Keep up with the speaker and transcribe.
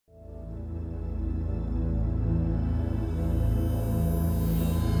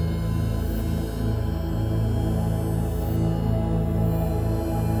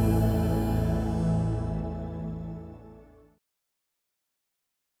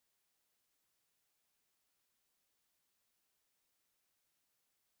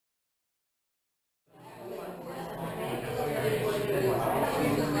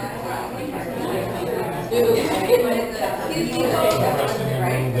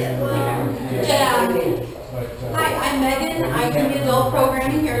to the adult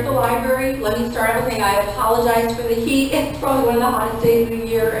programming here at the library. Let me start out with saying I apologize for the heat. It's probably one of the hottest days of the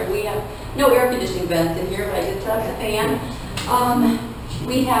year, and we have no air conditioning vents in here, but I did set up the fan.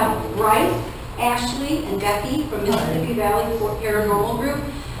 We have Bryce, Ashley, and Becky from Mississippi Valley Paranormal Group.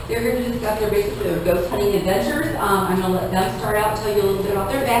 They're here to discuss their ghost hunting adventures. I'm going to let them start out, tell you a little bit about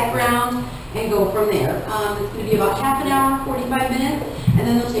their background, and go from there. It's going to be about half an hour, 45 minutes, and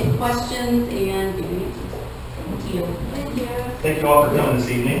then they'll take questions and give you answers. Thank you. Thank you. Thank you all for coming this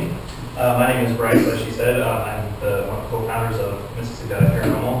evening. My name is Bryce, as she said. I'm one of the co-founders of Mississippi Valley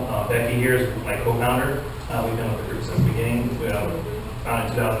Paranormal. Becky here is my co-founder. We've been with the group since the beginning. We founded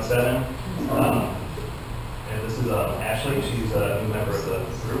in 2007. And this is Ashley. She's a new member of the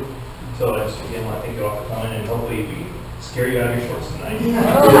group. So I just again want to thank you all for coming, and hopefully we scare you out of your shorts tonight.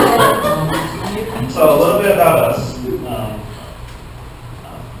 So a little bit about us.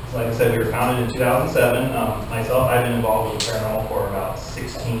 Like I said, we were founded in 2007. Myself, I've been involved with paranormal for about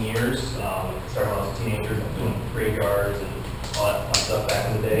 16 years. Started when I was a teenager doing graveyards and all that fun stuff back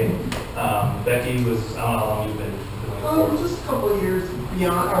in the day. Becky was, I don't know how long you've been doing it for. Just a couple of years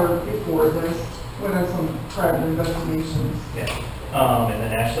beyond or before this. Went on some private investigations. Yeah. And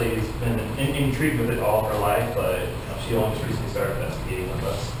then Ashley has been intrigued with it all of her life, but she only just recently started investigating with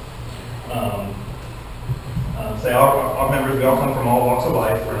us. Our members, we all come from all walks of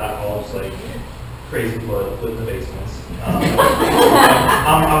life. We're not all just like crazy blood in the basements.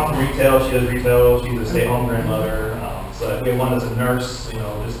 I'm from retail. She does retail. She's a stay-at-home grandmother. So we have one that's a nurse.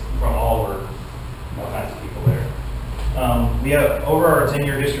 Just from all kinds of people there. We have, over our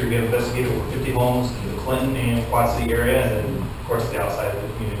 10-year history, we have investigated over 50 homes in the Clinton and Quad City area, and then, of course, the outside of the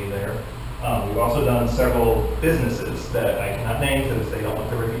community there. We've also done several businesses that I cannot name because they don't want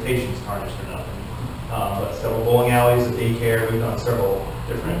their reputations tarnished or nothing. But several bowling alleys, a daycare, we've done several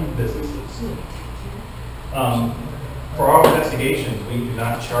different businesses. For our investigations, we do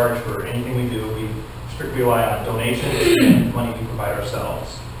not charge for anything we do. We strictly rely on donations and money we provide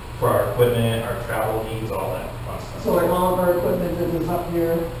ourselves for our equipment, our travel needs, all that fun stuff. So like all of our equipment that is up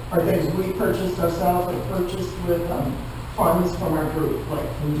here are things we purchased ourselves and purchased with funds from our group, like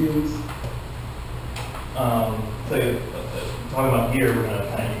from dues. Talking about gear, we're going to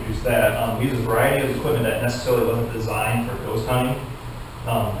kind of introduce that. We use a variety of equipment that necessarily wasn't designed for ghost hunting,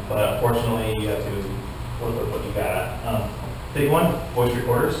 but unfortunately you have to work with what you got. Big one, voice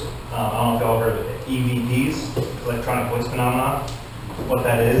recorders. I don't know if y'all heard of EVPs, electronic voice phenomenon. What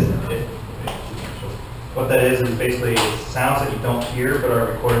that is basically sounds that you don't hear but are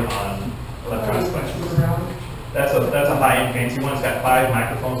recorded on electronic devices. That's a high-end fancy one. It's got 5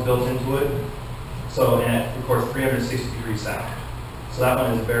 microphones built into it. So, and it records 360-degree sound. So that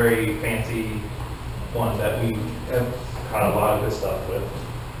one is a very fancy one that we have caught a lot of good stuff with.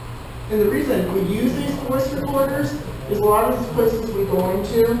 And the reason we use these voice recorders is a lot of these places we go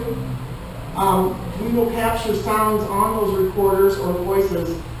into, we will capture sounds on those recorders or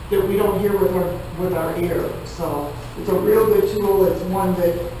voices that we don't hear with our ear. So it's a real good tool. It's one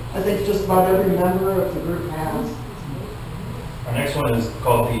that I think just about every member of the group has. Our next one is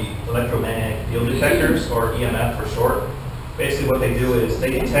called the electromagnetic field detectors, or EMF for short. Basically what they do is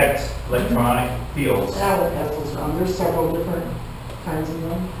they detect electronic fields. I'll pass those around. There's several different kinds of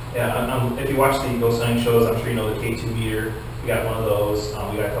them. Yeah, if you watch the ghost hunting shows, I'm sure you know the K2 meter. We got one of those.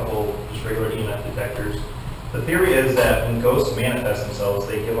 We got a couple just regular EMF detectors. The theory is that when ghosts manifest themselves,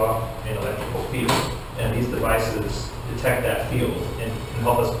 they give off an electrical field. And these devices detect that field and can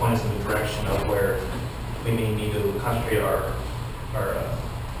help us point us in the direction of where we may need to concentrate our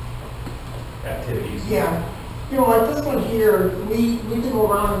activities. Yeah. Like this one here, we can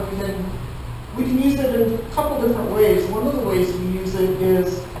go around and we can use it in a couple different ways. One of the ways we use it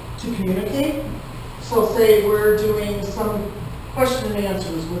is to communicate. So say we're doing some question and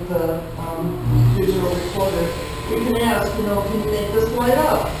answers with the digital recorder. We can ask, can you make this light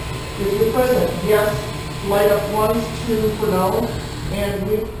up? If you're present, yes, light up once, 2 for no. And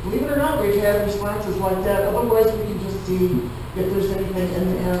believe it or not, we've had responses like that. Otherwise, we can just see if there's anything in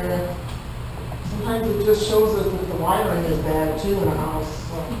the area. Sometimes it just shows us that the wiring is bad too in a house.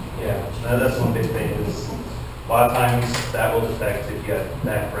 So. Yeah, that's one big thing is a lot of times that will detect if you have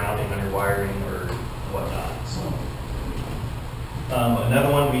bad grounding on your wiring or whatnot. So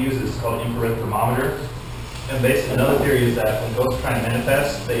another one we use is called infrared thermometer. And basically another theory is that when ghosts are trying to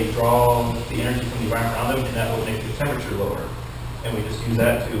manifest, they draw the energy from the environment around them, and that will make the temperature lower. And we just use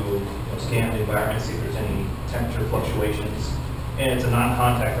that to scan the environment, see if there's any temperature fluctuations. And it's a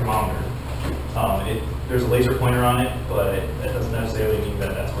non-contact thermometer. There's a laser pointer on it, but that doesn't necessarily mean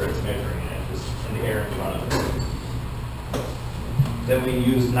that that's where it's measuring it. It's just in the air in front of it. Then we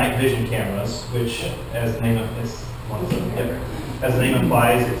use night vision cameras, which, as the name one. Yep. As the name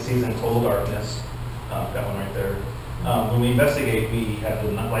implies, it sees in total darkness. Got one right there. When we investigate, we have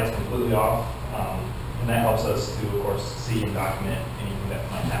the lights completely off, and that helps us to, of course, see and document anything that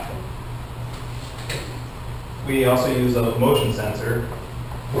might happen. We also use a motion sensor.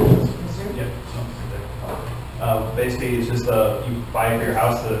 Yep. Basically, it's just you buy it for your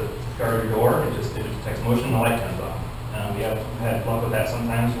house to guard your door. It detects motion and the light turns on. We have had luck with that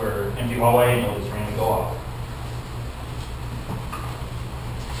sometimes where empty hallway and it'll just randomly go off.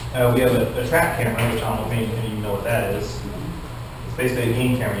 We have a trap camera, which I don't know if any of you know what that is. It's basically a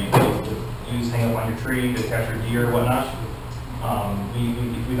game camera you can use, hang up on your tree to capture deer or whatnot.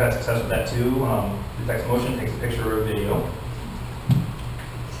 We've had success with that too. Detects motion, takes a picture or a video.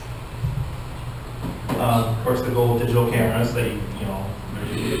 Of course, the gold digital cameras that you know,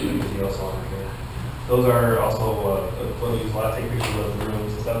 those are also what we use a lot to take pictures of the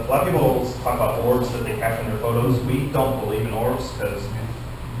rooms and stuff. A lot of people talk about orbs that they capture in their photos. We don't believe in orbs because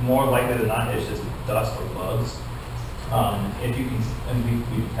more likely than not, it's just dust or bugs. If you can, and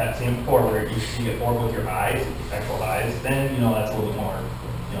we've had seen before where you see an orb with your eyes, actual eyes, then you know that's a little bit more,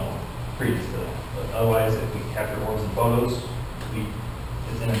 you know, creepy to them. But otherwise, if we capture orbs in photos,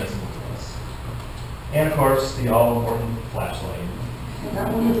 it's inadmissible to us. And of course, the all-important flashlight.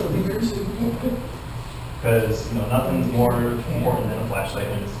 That one is over here too. Because you know nothing's more important than a flashlight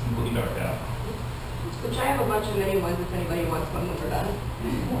when it's completely dark out. Which I have a bunch of mini ones if anybody wants one when we're done.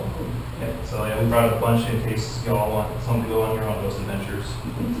 Yeah, so yeah, we brought a bunch in case y'all want some to go on your own ghost adventures.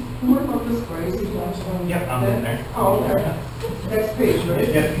 What about this crazy flashlight? Yep, I'm in there. Oh, okay. Next page, right?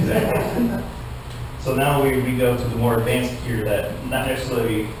 Yeah, exactly. So now we go to the more advanced gear that not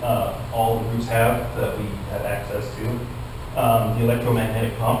necessarily all the groups have that we have access to. The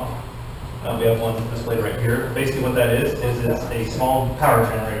electromagnetic pump. We have one displayed right here. Basically what that is it's a small power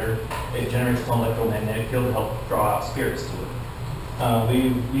generator. It generates its own electromagnetic field to help draw out spirits to it.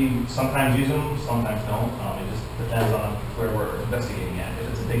 We sometimes use them, sometimes don't. It just depends on where we're investigating at.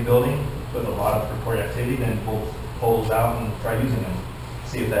 If it's a big building with a lot of reported activity, then we'll pull those out and try using them,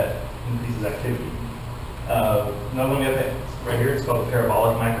 see if that increases activity. Another one we have right here, it's called a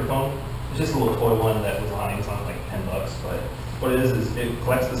parabolic microphone. It's just a little toy one that was on Amazon, like $10, but what it is it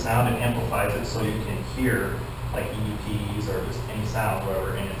collects the sound and amplifies it so you can hear like EVPs or just any sound,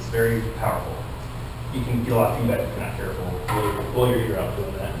 whatever, and it's very powerful. You can get a lot of feedback if you're not careful. Blow your ear out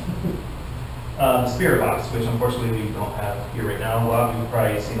doing that. The spirit box, which unfortunately we don't have here right now. A lot of you have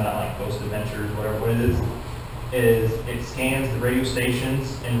probably seen that on like Ghost Adventures, whatever. What it is it scans the radio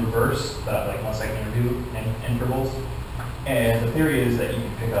stations in reverse, like 1 second intervals. And the theory is that you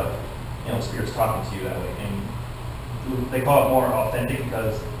can pick up, you know, spirits talking to you that way. And they call it more authentic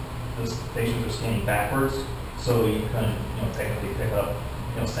because the stations are scanning backwards, so you can, you know, technically pick up,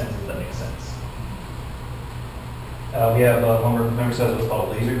 you know, sentences that make sense. We have one member says what's called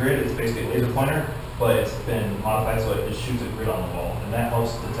a laser grid. It's basically a laser pointer, but it's been modified so it just shoots a grid on the wall, and that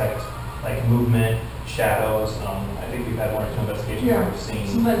helps detect like movement, shadows. I think we've had one or two investigations where we've seen.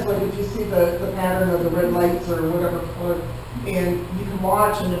 Sometimes, like if you see the pattern of the red lights or whatever color, and you can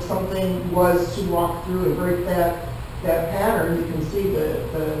watch, and if something was to walk through and break that pattern, you can see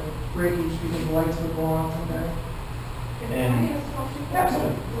the breakage because the lights would go off from there. And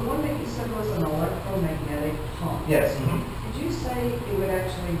Absolutely. The one that you said was an electromagnetic pump. yes, Did you say it would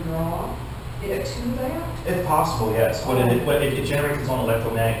actually draw it to that? if possible, yes. What it generates its own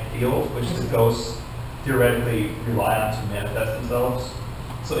electromagnetic field, which the ghosts theoretically rely on to manifest themselves.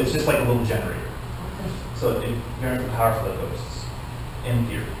 So it's just like a little generator. Okay. So it generates the power for the ghosts, in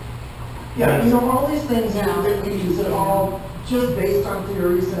theory. Yeah, you know, all these things that we use are all just based on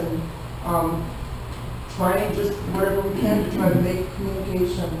theories and trying just whatever we can to try to make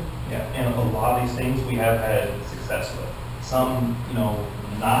communication. Yeah, and a lot of these things we have had success with. Some, you know,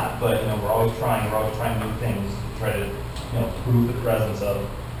 not, but you know, we're always trying new things to try to, you know, prove the presence of,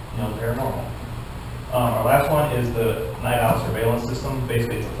 you know, the paranormal. Our last one is the night owl surveillance system.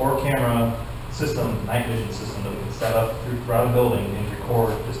 Basically, it's a 4-camera system, night vision system that we can set up throughout a building and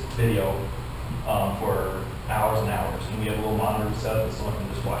record this video for hours and hours. And we have a little monitor set up so someone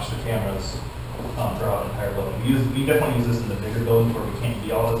can just watch the cameras throughout the entire building. We definitely use this in the bigger buildings where we can't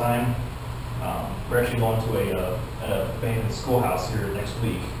be all the time. We're actually going to an abandoned schoolhouse here next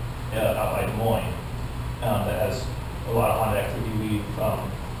week out by Des Moines that has a lot of haunted activity. We've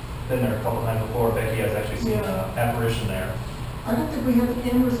been there a couple times before. Becky has actually seen an apparition there. I don't think we had the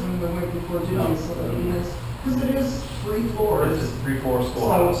cameras when we went before, did No. we? So that is, because it is 3 floors. It's a 3-4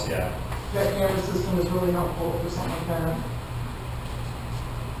 schoolhouse, yeah. That camera system is really helpful for something like that.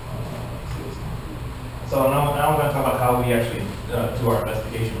 So now I'm going to talk about how we actually do our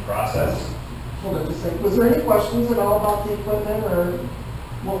investigation process. hold on just a second. Was there any questions at all about the equipment or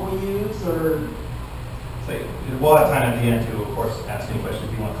what we use or? So we'll have time at the end to, of course, ask any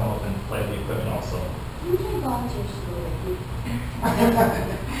questions if you want to come up and play the equipment also. You can volunteer school.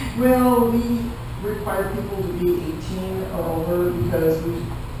 Well, we require people to be 18 or over because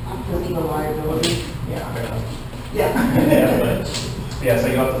of the liability. Yeah. Yeah. Yeah, so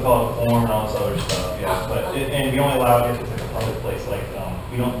you have to fill out the form and all this other stuff, yeah, but, and we only allow it if it's like a public place, like,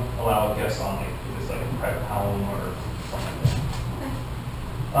 we don't allow guests on, like, if it's like a private home or something like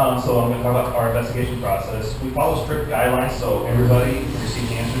that. So I'm gonna talk about our investigation process. We follow strict guidelines, so everybody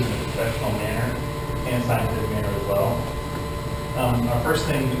receives answers in a professional manner and scientific manner as well. Our first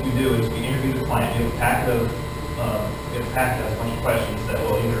thing that we do is we interview the client. We have a packet of, a bunch of questions that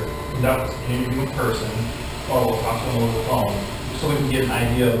will either conduct an interview in person or we'll talk to them over the phone, so we can get an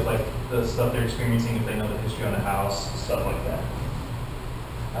idea of like the stuff they're experiencing, if they know the history on the house, stuff like that.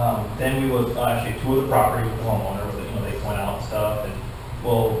 Then we will actually tour the property with the homeowner, with they point out stuff, and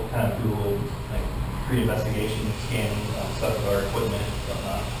we'll kind of do a little like pre-investigation scanning stuff with our equipment and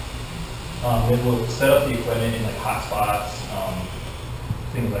whatnot. Then we'll set up the equipment in like hot spots,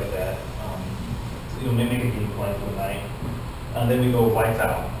 things like that. Make a game plan for the night. Then we go lights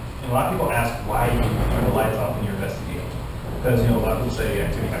out. And a lot of people ask why you turn the lights off when you're investigating. Because a lot of people say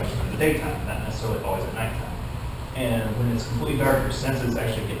activity happens in the daytime, not necessarily always at nighttime. And when it's completely dark, your senses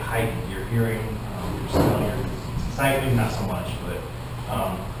actually get heightened. Your hearing, your smell, your sight, maybe not so much, but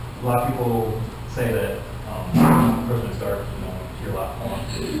a lot of people say that when it's dark, you hear a lot more.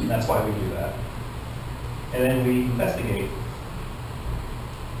 And that's why we do that. And then we investigate.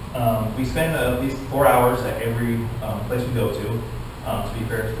 We spend at least 4 hours at every place we go to be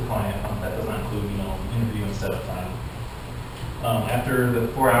fair to the client. That does not include, interview and setup time. After the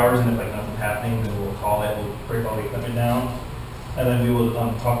 4 hours, and if like nothing's happening, then we'll call it, we'll break all the equipment down, and then we will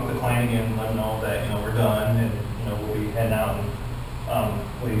talk with the client again and let them know that, we're done, and, we'll be heading out, and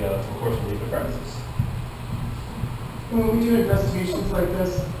we, of course, will leave the premises. When we do investigations like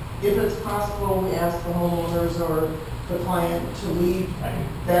this, if it's possible, we ask the homeowners or the client to leave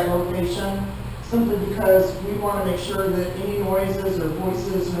that location, simply because we want to make sure that any noises or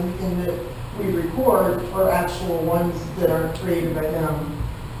voices or anything that we record are actual ones that are created by them.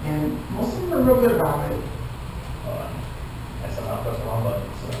 And most of them are real good about it. I somehow pressed the wrong button,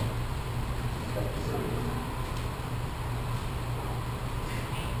 so.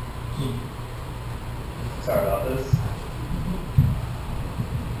 Sorry about this.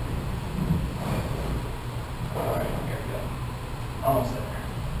 All right, here we go. Almost there.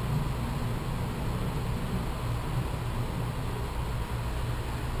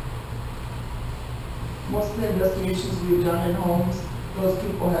 Most of the investigations we've done in homes, those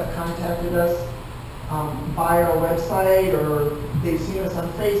people have contacted us by our website, or they've seen us on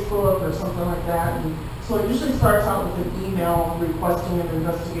Facebook or something like that. And so it usually starts out with an email requesting an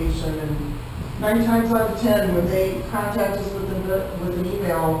investigation, and 9 times out of 10, when they contact us with an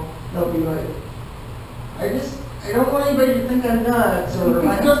email, they'll be like, I don't want anybody to think I'm nuts, or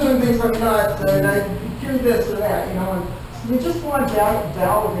my husband thinks I'm nuts, and I hear this or that, And so they just want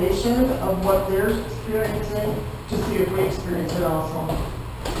validation of what they're experiencing to see if we experience it also.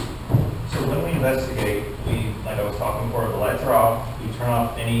 So when we investigate, like I was talking before, the lights are off. We turn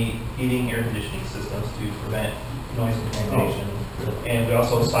off any heating, air conditioning systems to prevent noise contamination. And we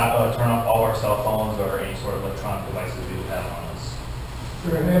also turn off all our cell phones or any sort of electronic devices we would have on us.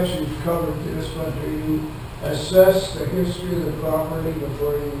 Perhaps you've covered this, but do you assess the history of the property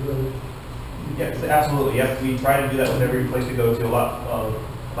before you go? Yes, absolutely. Yep, we try to do that with every place we go to.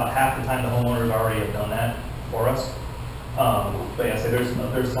 About half the time the homeowners already have done that for us. But yeah, so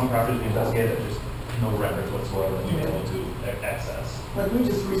there's some properties we investigate that just no records whatsoever that we've been able to access. Like we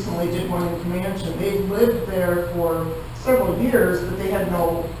just recently did one in Comanche. They lived there for several years, but they had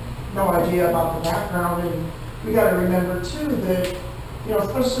no idea about the background. And we got to remember too that,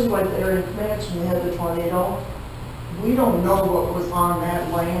 especially like the area in Comanche when they had the tornado, we don't know what was on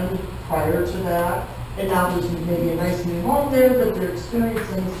that land prior to that. And now there's maybe a nice new home there that they're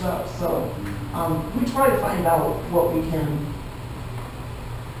experiencing stuff. So we try to find out what we can.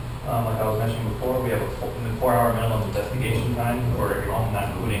 Like I was mentioning before, we have a 4-hour minimum investigation time for every home, not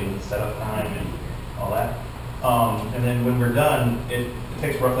including the setup time and all that. And then when we're done, it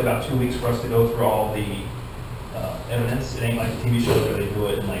takes roughly about 2 weeks for us to go through all the evidence. It ain't like TV shows where they do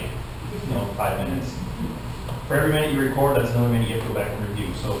it in like 5 minutes. For every minute you record, that's another minute you have to go back and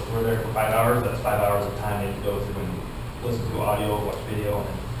review. So if we're there for 5 hours, that's 5 hours of time they have to go through and listen to audio, watch video,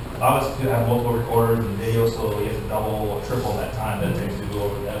 and allow us to have multiple recorders and video, so we have to double or triple that time that it takes to go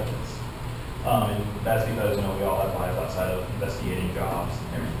over the evidence. And that's because we all have lives outside of investigating jobs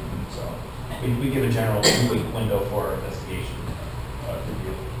and everything. So we give a general 2-week window for our investigation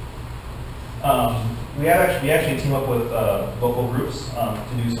review. We actually team up with local groups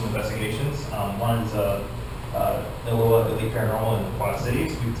to do some investigations. One is Illinois Elite Paranormal in the Quad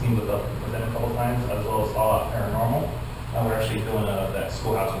Cities. We've teamed with them a couple times, as well as All Out Paranormal. We're actually doing that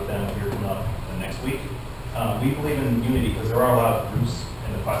schoolhouse with them here coming up the next week. We believe in unity because there are a lot of groups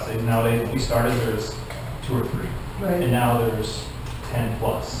in the Quad Cities nowadays. When we started, there's 2 or 3, Right. and now there's 10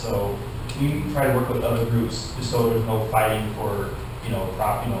 plus. So we try to work with other groups just so there's no fighting for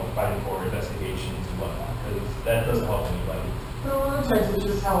fighting for investigations and whatnot, because that doesn't help anybody. But a lot of times it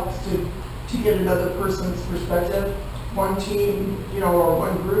just helps to get another person's perspective. One team, or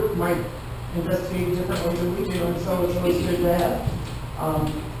one group might investigate differently than we do, and so it's always good to have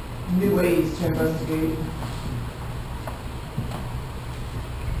new ways to investigate.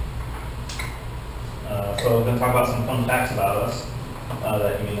 So we're going to talk about some fun facts about us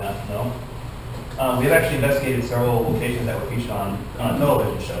that you may not know. We've actually investigated several locations that were featured on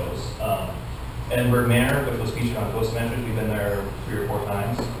television shows. Edinburgh Manor, which was featured on Ghost Adventures, we've been there 3 or 4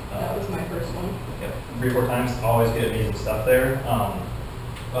 times. That was my first one. Yep, 3 or 4 times. Always get amazing stuff there.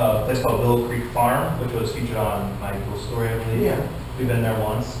 A place called Willow Creek Farm, which was featured on My Ghost Story, I believe. Yeah. We've been there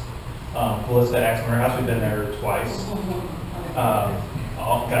once. Calista Axe Murder House, we've been there twice.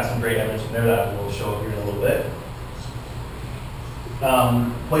 Got some great evidence from there that we'll show here in a little bit.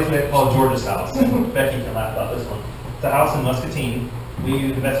 Place we called George's House. Becky can laugh about this one. It's a house in Muscatine.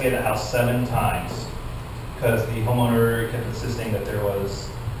 We investigated the house 7 times because the homeowner kept insisting that there was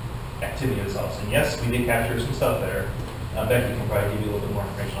activity in his house. And yes, we did capture some stuff there. Becky can probably give you a little bit more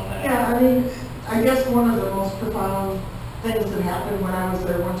information on that. Yeah, I mean, I guess one of the most profound things that happened when I was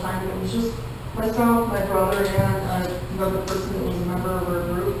there one time, it was just myself, my brother, and another person that was a member of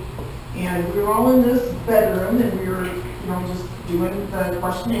our group. And we were all in this bedroom, and we were, just doing the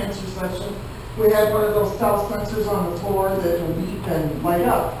question and answer session. We had one of those stealth sensors on the floor that would beep and light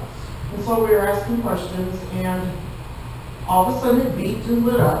up. And so we were asking questions, and all of a sudden it beeped and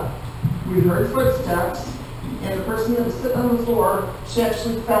lit up. We heard footsteps, and the person that was sitting on the floor, she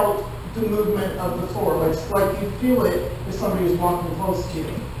actually felt the movement of the floor, like you'd feel it if somebody was walking close to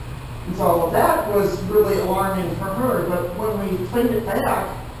you. And so that was really alarming for her, but when we played it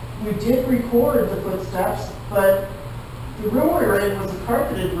back, we did record the footsteps, but the room we were in was a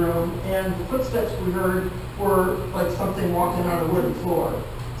carpeted room, and the footsteps we heard were like something walking on a wooden floor.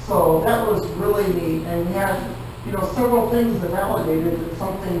 So that was really neat, and we had, several things that validated that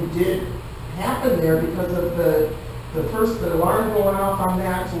something did happen there because of the alarm going off on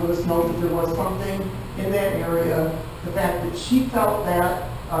that to let us know that there was something in that area. The fact that she felt that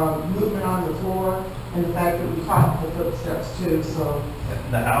movement on the floor, and the fact that we caught the footsteps too. So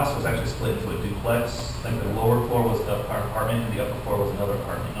the house was actually split into a duplex. Like the lower floor was our apartment, and the upper floor was another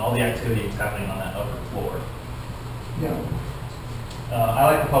apartment. And all the activity was happening on that upper floor. yeah. I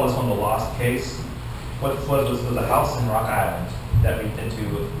like to call this one the lost case. What this was a house in Rock Island that we've been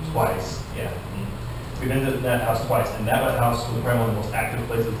to twice. Yeah, we've been to that house twice, and that house was probably one of the most active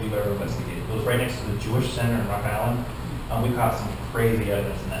places we've ever investigated. It was right next to the Jewish Center in Rock Island. We caught some crazy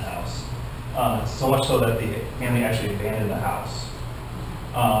evidence in that house. So much so that the family actually abandoned the house.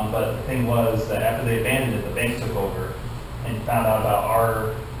 But the thing was that after they abandoned it, the bank took over and found out about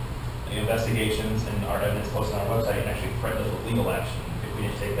our investigations and our evidence posted on our website, and actually threatened us with legal action if we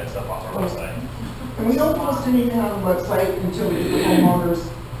didn't take that stuff off our website. And we don't post anything on the website until we get the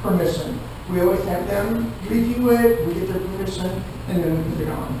homeowner's permission. We always have them review it, we get their permission, and then we put it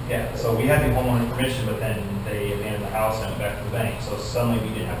on. Yeah, so we had the homeowner permission, but then they abandoned the house and went back to the bank. So suddenly we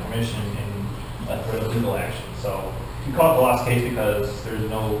didn't have permission and threat of legal action. So we call it the lost case because there's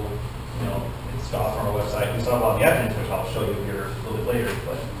no, it's gone from our website. We still have a lot of the evidence, which I'll show you here a little bit later,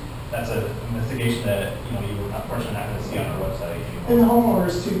 but that's an investigation that, you're unfortunately not going to see on our website anymore. And the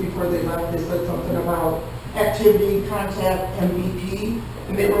homeowners too, before they left, they said something about activity, contact, MVP,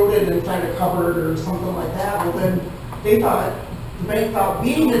 and they wrote it inside a cupboard or something like that. Well, then the bank thought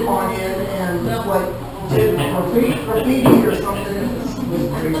we had gone in and did graffiti or something. It was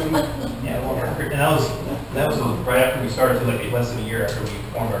crazy. Yeah, well, and that was right after we started, like less than a year after we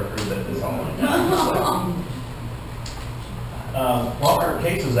formed our group that this all went down. Well, our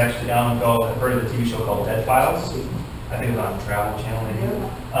case was actually, I don't know if you've heard of the TV show called Dead Files. I think it was on Travel Channel maybe.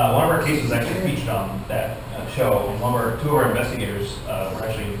 One of our cases was actually featured on that show, and two of our investigators were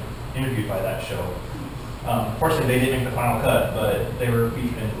actually interviewed by that show. Unfortunately, they didn't make the final cut, but they were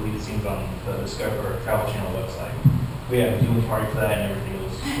featured in deleted scenes on the Discover Travel Channel website. We had a viewing party for that, and everything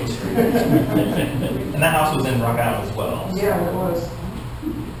was great. And that house was in Rock Island as well. Yeah, it was.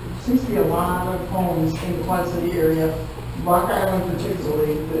 Seems to be a lot of homes in the Quad City area, Rock Island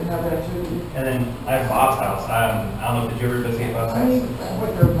particularly, that have activity. And Bob's house. I don't know, did you ever investigate Bob's house?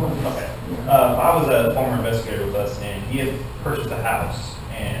 What they're doing. Okay. Bob was a former investigator with us, and he had purchased a house,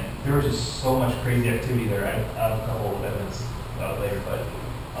 and there was just so much crazy activity there. I have a couple of evidence about it later, but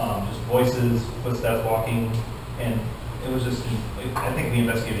just voices, footsteps walking, and it was just, I think we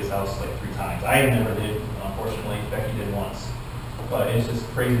investigated his house like 3 times. I never did, unfortunately. Becky did once. But it's just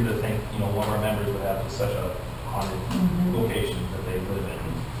crazy to think, one of our members would have just such a haunted location that they live in.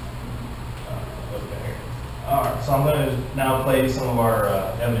 Okay. All right, so I'm going to now play some of our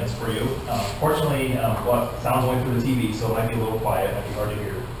evidence for you. Fortunately, sound's going through the TV, so it might be a little quiet, it might be hard to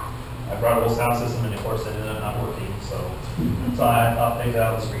hear. I brought a little sound system, and of course, it ended up not working, so I'll take that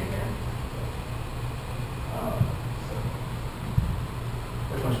out of the screen here.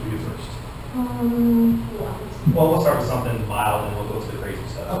 Which one should we do first? Well, we'll start with something mild, and we'll go to the crazy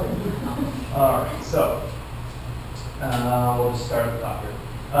stuff. Okay. All right, so we'll just start at the top here.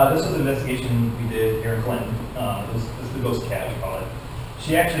 This was an investigation we did here in Clinton. This is the ghost cat, we call it.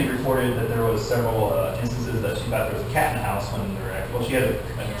 She actually reported that there was several instances that she thought there was a cat in the house when they were well, she had a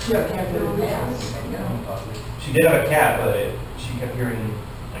cat in the house. She did have a cat, but she kept hearing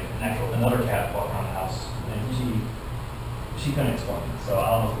like another cat walk around the house, and she couldn't explain it. So I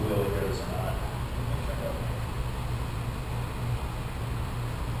don't know if we'll be able to hear this or not.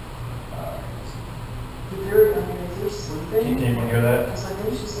 Is there sleeping? Can anyone hear that? I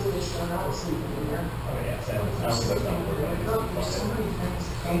think she said they start out sleeping in there. Oh yeah, Sam. That's not There's so many things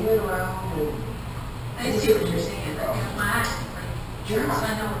hanging around and I see what you're saying, but my eyes are like, I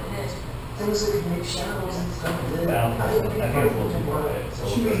know what it is. things that can make shadows and stuff. I think it's a little too quiet. So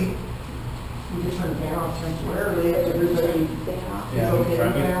Should we could turn it down temporarily if everybody is yeah, we okay can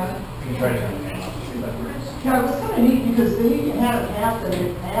with try, that? we can try to turn the fan off and see if that works. Yeah, it was kind of neat because they had a cat that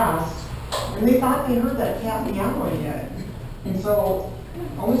had passed, and they thought they heard that cat meowing yet. And so,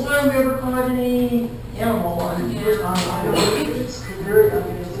 only time we ever caught any animal on, I don't know if it's very,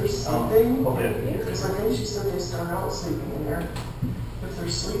 is there something? Okay. Because I think she said they start out sleeping in there. If they're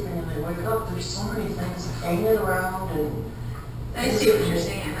sleeping and they wake up, there's so many things hanging around and I see what you're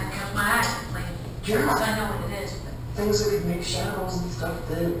saying, because my eyes are playing, because I know what it is. things that could make shadows and stuff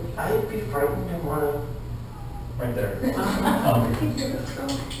that I'd be frightened and wanna. Right there.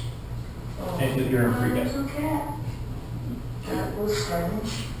 And you're in free guess. That was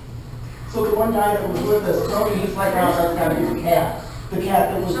strange. So the one guy that was with us, Tony, he's like, oh, that's gotta be the cat. The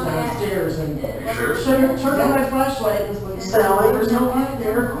cat that was downstairs and turned on my flashlight and was like, Sally, there's no cat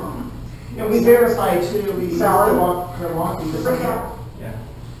there. And we verified too, we Sally walked the cat. Yeah.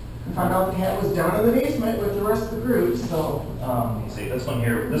 And found out the cat was down in the basement with the rest of the group, so. Let me see, this one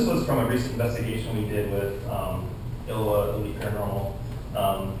here, this was from a recent investigation we did with Elite Paranormal.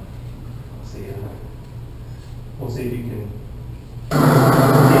 Let's see, we'll see if you can.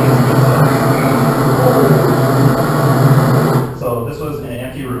 So this was in an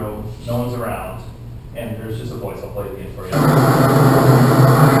empty room, no one's around, and there's just a voice. I'll play it again for you.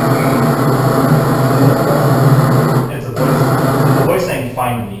 It's a voice saying,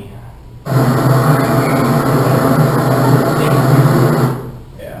 "Find me."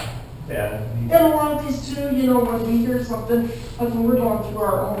 Yeah. And along with these two, when we hear something, like when we're going through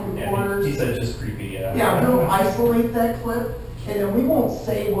our own recorders. He said just creepy, yeah. Yeah, we'll isolate that clip, and then we won't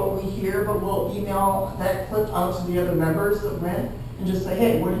say what we hear, but we'll email that clip out to the other members that went, and just say,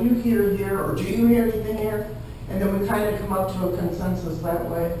 hey, what do you hear here, or do you hear anything here? And then we kind of come up to a consensus that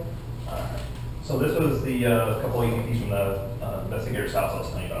way. So this was the couple of EVPs from the investigator's house I was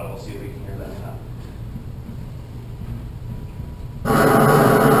telling you about. We'll see if we can hear that now.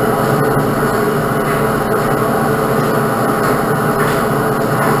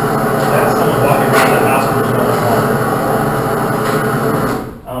 That's someone walking around the house where there's no one.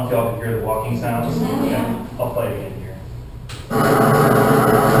 I don't know if y'all can hear the walking sounds. Yeah. I'll play it again here.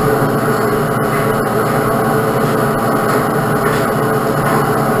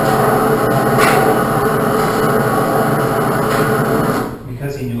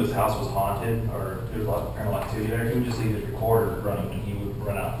 Because he knew his house was haunted, or there was a lot of paranormal activity there, he would just leave his recorder running when he would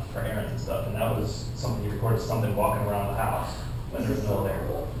run out for errands and stuff. And that was something he recorded, something walking around the house when there was no one there.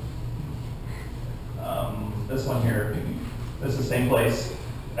 This one here, this is the same place.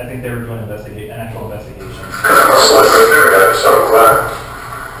 I think they were doing an actual investigation.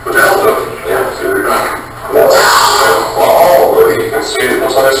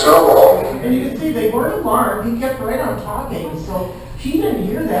 And you can see they weren't alarmed, he kept right on talking, so he didn't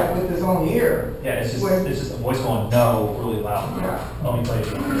hear that with his own ear. Yeah, it's just a voice going no really loud. Yeah. Let me play it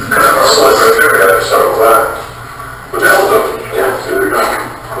again.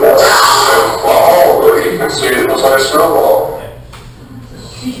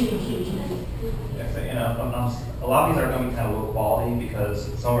 Yeah, so, you know, a lot of these are going to be kind of low quality because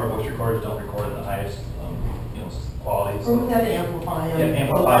some of our voice recorders don't record in the highest, you know, quality. Or that amplifying. Yeah,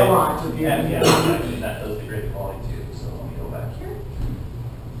 amplify. A lot of you. Yeah, actually, that does degrade quality too. So let me go back here.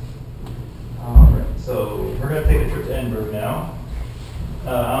 All right, so we're going to take a trip to Edinburgh now.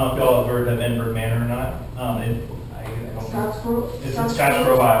 I don't know if y'all have heard of Edinburgh Manor or not. I don't Scottsboro? It's in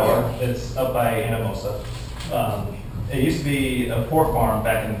Scottsboro, Iowa. It's up by Anamosa. It used to be a pork farm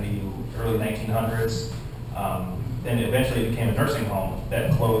back in the early 1900s. Then it eventually became a nursing home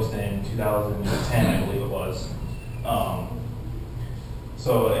that closed in 2010, I believe it was. And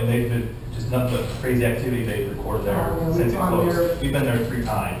they've been just nothing but crazy activity they've recorded there Oh, yeah, since it we've gone closed. there. We've been there 3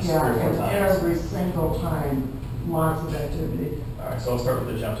 times, Yeah, 3 or 4 and times. every single time, lots of activity. All right, so I'll start with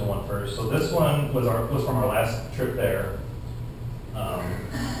the jump to one first. So this one was from our last trip there.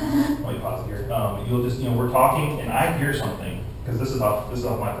 Let me pause it here. You'll just, we're talking, and I hear something because this is off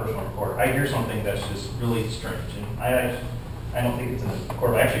my personal record. I hear something that's just really strange, and I don't think it's in the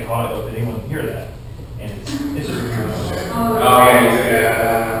record. I actually caught it. Though, did anyone hear that? And it's just weird.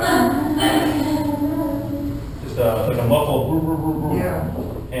 Just like a muffled brr, brr, brr, brr. Yeah.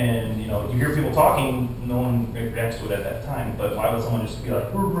 And you hear people talking, no one reacts to it at that time. But why would someone just be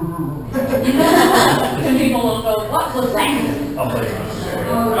like, brr, brr, brr, brr? And people will go, what was that? I'll play it.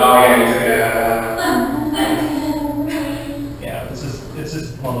 Yeah, it's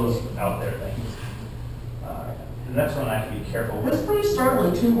just one of those out there things. The next one I have to be careful It was with. pretty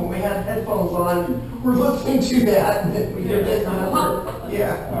startling too when we had headphones on, we're listening to that and then we hear this another.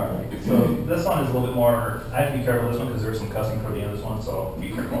 Yeah. All right, so this one is a little bit more, I have to be careful with this one because there's some cussing toward the end of this one, so be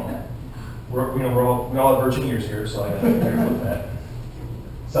careful on that. We all have virgin ears here, so I gotta be careful with that.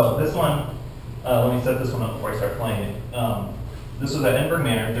 So this one, let me set this one up before I start playing it. This is at Edinburgh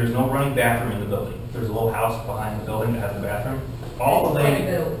Manor. There's no running bathroom in the building. There's a little house behind the building that has a bathroom. All the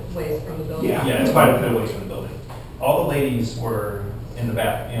ladies, ways from the building. yeah, it's quite a bit of ways from the building. All the ladies were in the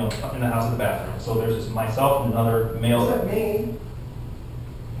bath, in the house in the bathroom. So there's just myself and another male. Except me,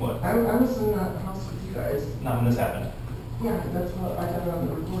 What? I was in that house with you guys. Not when this happened. Yeah, that's what I got it on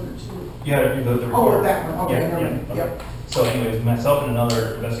the recorder too. Yeah, the Oh, recorder. that one, okay, Yeah, never yeah, mind. okay. Yep. So anyways, myself and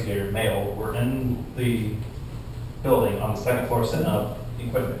another investigator, male, were in the building on the 2nd floor setting up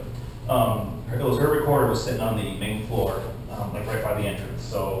equipment. It was her recorder was sitting on the main floor, like right by the entrance.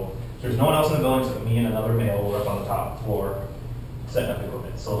 So there's no one else in the building except me and another male. We're up on the top floor setting up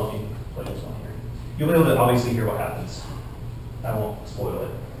equipment. So let me play this one here. You'll be able to obviously hear what happens. I won't spoil it.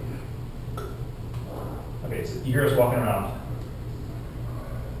 Okay, so you hear us walking around.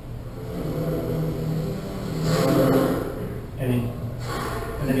 And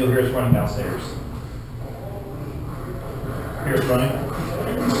then you'll hear us running downstairs. Hear us running?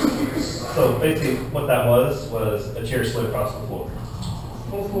 So basically what that was a chair slid across the floor.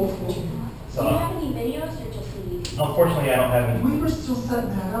 Do you have any videos or just me? Unfortunately, I don't have any. We were still setting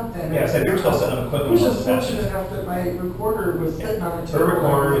that up then. Yeah, I said we were still setting up I equipment. was when just this happened. fortunate enough that my recorder was sitting on a table. Her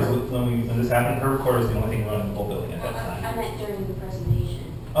recorder is, when this happened, her recorder is the only thing running in the whole building at that I time. meant during the presentation.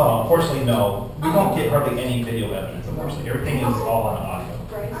 Oh, unfortunately, no. We don't get hardly any video evidence, unfortunately. Everything is all on audio.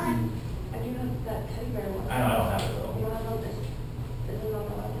 Right. I do have that teddy bear one. I don't have it You though. want to know this? Is it on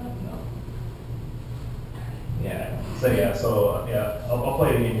the laptop? No. Yeah, I'll play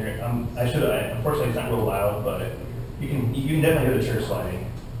it again here. Unfortunately, it's not real loud, but you can definitely hear the chair sliding.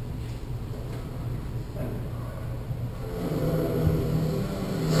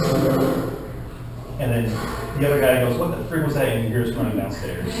 And then the other guy goes, "What the freak was that?" And you hear us running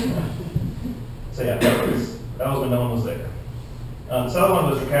downstairs. So yeah, that was when no one was there. This other one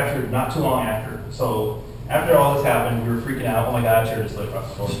was captured not too long after. So after all this happened, we were freaking out. Oh my God, chair just slid across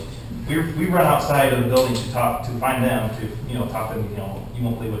the floor. We run outside of the building to find them, to talk to them. You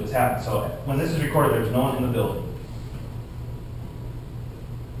won't believe what just happened. So when this is recorded, there's no one in the building.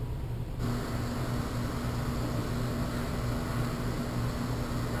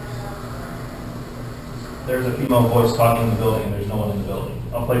 There's a female voice talking in the building, and there's no one in the building.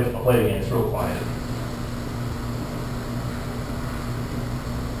 I'll play it again. It's real quiet.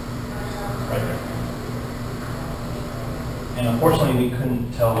 Right there. And unfortunately, we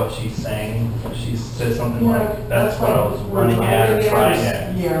couldn't tell what she's saying. She said something like, "That's what I was running at or trying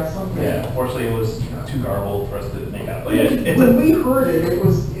at." Yeah, something. Yeah, unfortunately, it was too garbled for us to make out. But yeah, When we heard it,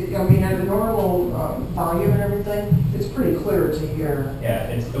 at the normal volume and everything, it's pretty clear to hear. yeah,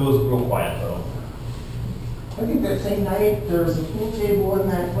 it was real quiet though. I think that same night, there was a pool table in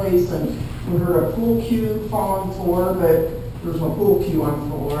that place, and we heard a pool cue fall on the floor, but there was no pool cue on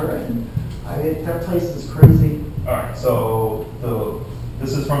the floor, and that place is crazy. All right, so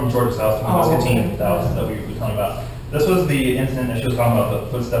this is from George's house, the Oh, Muscatine okay. house that we were talking about. This was the incident that she was talking about, the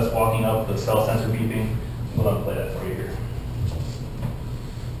footsteps walking up, the cell sensor beeping. We'll play that for you here.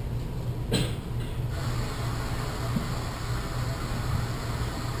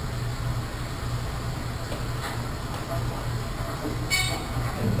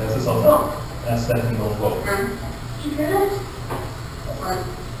 And that's the cell sensor. That's that thing going low. Did you hear it? What?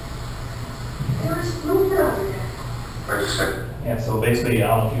 There's no problem. Yeah, so basically, I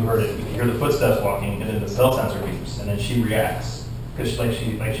don't know if you heard it, you can hear the footsteps walking, and then the cell sensor beeps, and then she reacts. Because like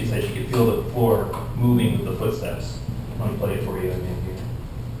she said, she could feel the floor moving with the footsteps. Let me play it for you again here.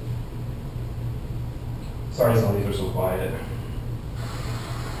 Sorry some of these are so quiet.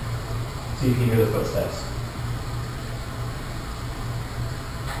 So you can hear the footsteps.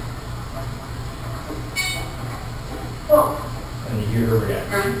 Oh, And you hear her react.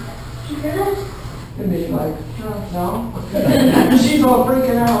 did you hear it? And they like, no. She's all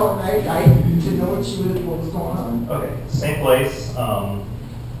freaking out, and I didn't know what was going on. Okay, same place.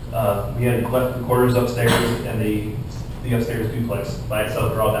 We had left the quarters upstairs and the upstairs duplex by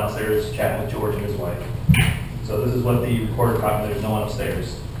itself. They're all downstairs chatting with George and his wife. So this is what the recorder caught. There's no one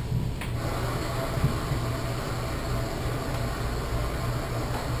upstairs.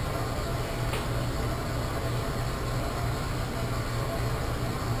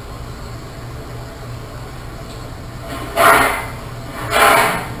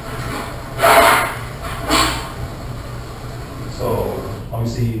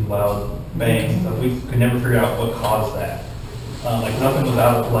 Obviously loud bangs, but we could never figure out what caused that. Like nothing was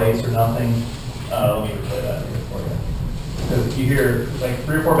out of place or nothing. Let me replay that here for you. Because you hear like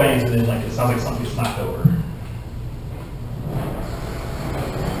 3 or 4 bangs and then like it sounds like something gets knocked over.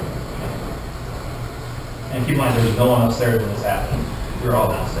 And keep in mind there's no one upstairs when this happened. We were all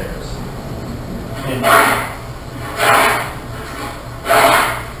downstairs.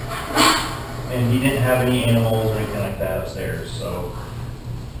 And he didn't have any animals or anything like that upstairs, so.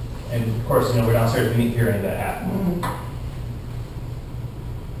 And of course, you know, we're downstairs, we didn't hear any of that happen.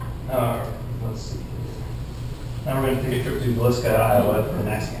 Let's see. Now we're going to take a trip to Villisca, Iowa, for an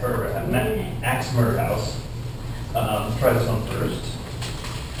axe murder house. Let's try this one first.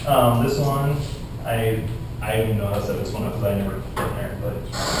 This one, I didn't even know how to set this one up because I never been there, but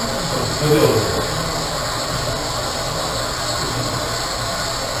it'll be over.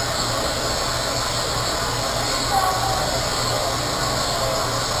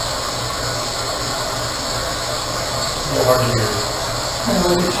 Hard to hear. Kind of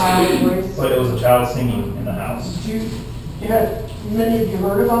like a child voice. But it was a child singing in the house. Many of you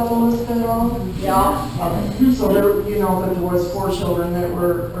heard about the list at all? Yeah. So there, you know that there was 4 children that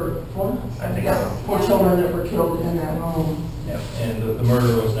were, or 4? I think Yeah, so. 4 children that were killed in that home. Yeah, and the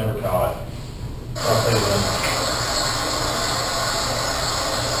murderer was never caught. I'll tell you that.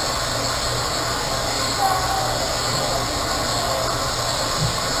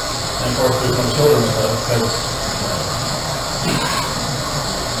 And of course, there's no children with us.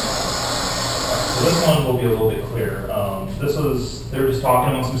 So this one will be a little bit clearer. They were just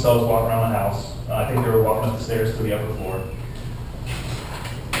talking amongst themselves, walking around the house. I think they were walking up the stairs to the upper floor.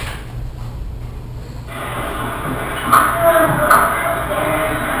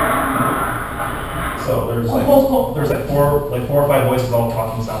 So there's like four or five voices all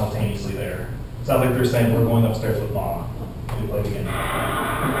talking simultaneously there. Sounds like they're saying we're going upstairs with Mom. Let me play it again.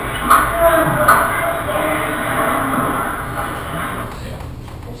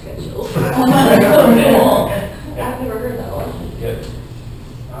 Oh my God, I've never heard that one. Good.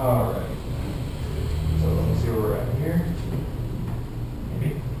 All right. So let me see where we're at here. Maybe.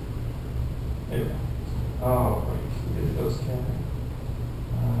 There we go. All right. Get the ghost camera.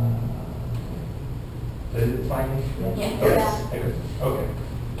 Did it find me? Yeah. Okay. Okay.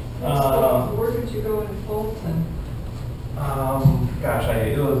 Where did you go in Fulton? Gosh,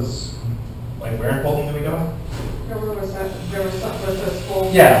 it was like where in Fulton did we go? There was something that says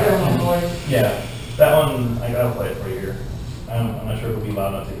Fulton. Yeah. Illinois. Yeah, that one, I gotta play it for you here. I'm not sure if it'll be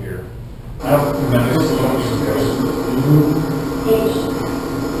loud enough to hear. I don't remember.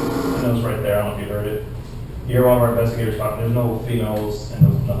 And it was right there, I don't know if you heard it. You hear one of our investigators talking, there's no females in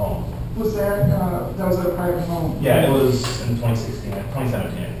the home. Was that was a private home? Yeah, it was in 2016, 2017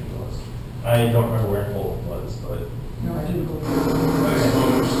 I think it was. I don't remember where in Fulton it was, but. No, I didn't go there.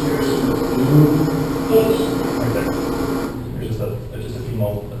 Right there. There's just a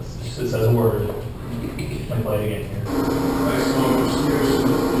female, it says a word. Let me play it again here.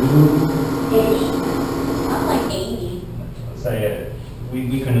 I'm like 80. Say it.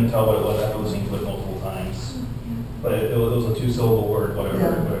 We couldn't tell what it was after listening to it multiple times. But it was a 2-syllable word,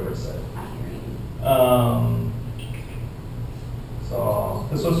 whatever it said. I hear you. So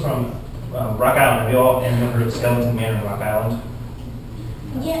this was from Rock Island, have you all remember of Skeleton Man in Rock Island?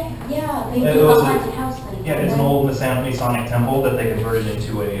 Yeah, they It do was a a- haunted house thing. Yeah, it's an old Masonic temple that they converted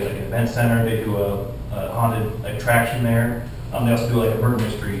into like an event center. They do a haunted attraction there. They also do like a murder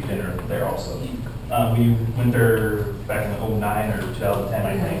mystery dinner there also. We went there back in 2009 or 2010,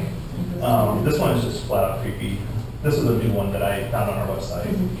 I think. This one is just flat out creepy. This is a new one that I found on our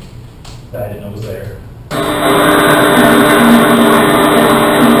website that I didn't know was there. Like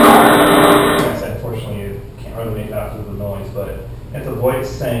I said, unfortunately, you can't really make it out through the noise, but it's a voice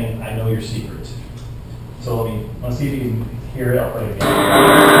saying, "I know your secret." So let's see if you can hear it. I'll play it again.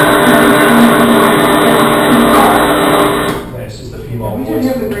 Okay, it's just a female We voice. didn't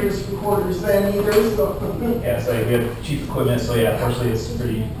have the greatest recorders then either, so. Yeah, so we have cheap equipment, so yeah, unfortunately it's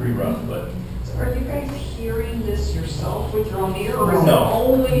pretty rough, but. So are you guys hearing this yourself with your own ear, or is it No.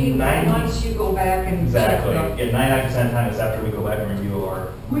 only Nine- once you go back and check Exactly. it out? Yeah, 99% of the time it's after we go back and review our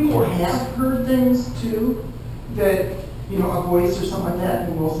We recordings. have heard things too, that, you know, a voice or something like that,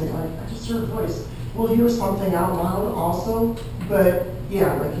 and we'll say like, I just heard a voice. We'll hear something out loud also, but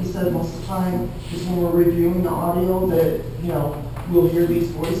yeah, like you said, most of the time is when we're reviewing the audio that, you know, we'll hear these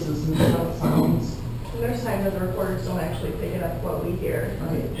voices and stuff sounds, There's times that the recorders don't actually pick it up what we hear,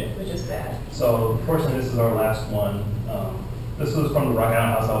 right? Yeah. which is bad. So unfortunately, this is our last one. This was from the Rock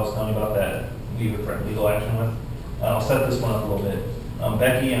Island house I was telling you about that we would threaten legal action with. I'll set this one up a little bit.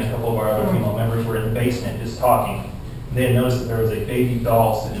 Becky and a couple of our other female members were in the basement just talking. They had noticed that there was a baby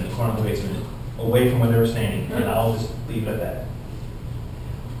doll sitting in the corner of the basement away from where they were standing, and I'll just leave it at that.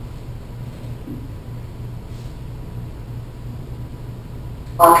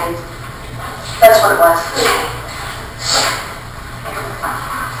 Okay. That's what it was.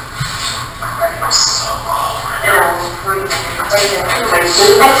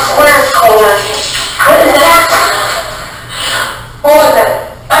 Where's Cole? What is that? What was it?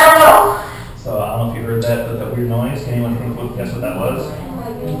 I don't know. So I don't know if you heard that, but that weird noise. Can anyone guess what that was?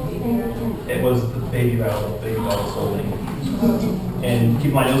 It was the baby rattle the baby doll was holding. And keep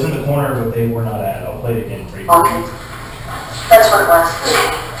in mind, it was in the corner, but they were not at it. I'll play it again for you. Okay. That's what it was.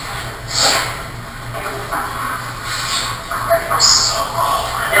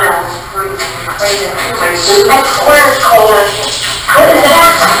 Where's Cole? What is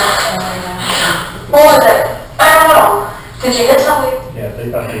that? What was it? I don't know. Did you hit something? Yeah, they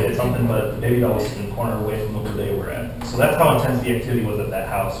thought they did something, but the baby doll was in the corner away from where they were at. So that's how intense the activity was at that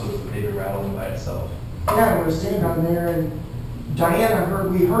house, was the baby rattling by itself. Yeah, we were sitting down there and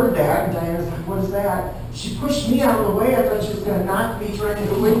we heard that, and Diana's like, what is that? She pushed me out of the way. I thought she was gonna knock me trying to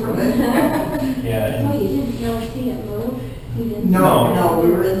get away from it. Yeah, Oh, and you didn't really see it move? You didn't? No,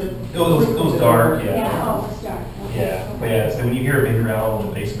 we were in the. it was dark, Yeah, yeah. oh, it's dark. Okay. Yeah, but yeah, so when you hear a baby rattle in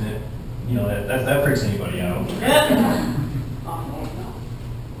the basement, you know, that freaks anybody out.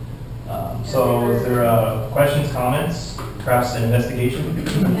 So is there questions, comments, perhaps an investigation?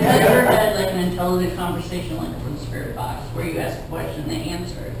 Have you ever had like an intelligent conversation like from the spirit box where you ask a question and they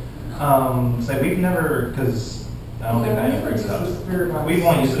answer it? No. So we've never, because I don't think that brings it up. We've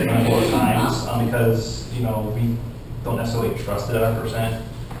only used it a handful of times because, you know, we don't necessarily trust it 100%,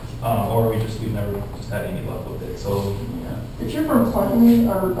 or we've never just had any luck with it. So If you're from Clinton,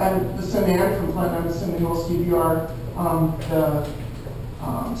 or I'm assuming I'm from Clinton, I'm assuming most of you are, the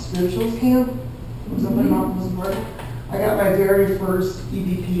spirituals camp, was up in Mount Elizabeth. I got my very first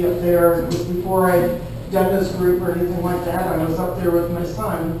EVP up there. It was before I'd done this group or anything like that. I was up there with my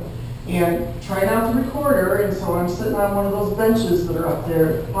son and trying out the recorder, and so I'm sitting on one of those benches that are up there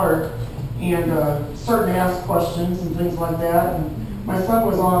at the park and starting to ask questions and things like that. And my son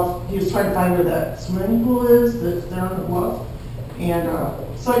was off, he was trying to find where that swimming pool is that's there on the bluff. And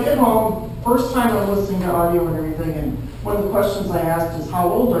so I get home, first time I'm listening to audio and everything, and one of the questions I asked is, how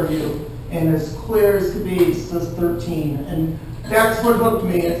old are you? And as clear as could be, it says 13. And that's what hooked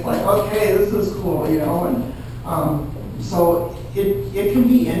me. It's like, okay, this is cool, you know? And so it can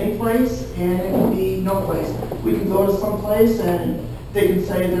be any place and it can be no place. We can go to some place and they can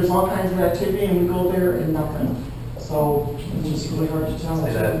say there's all kinds of activity and we go there and nothing. So it's just really hard to tell.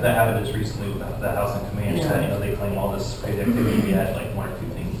 that happened just recently with the house in Comanche, Yeah. that, you know, they claim all this crazy activity. We had like one or two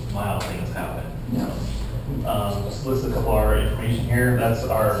mild things happen. Yeah. Just list a couple of our information here. That's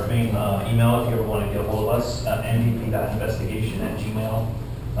our main email if you ever want to get a hold of us, ndp.investigation@gmail.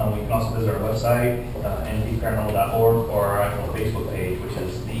 You can also visit our website, ndparanormal.org, or our actual Facebook page, which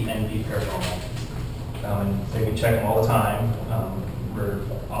is the ND Paranormal. And they can check them all the time.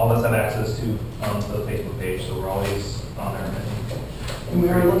 All of us have access to the Facebook page, so we're always on there. And we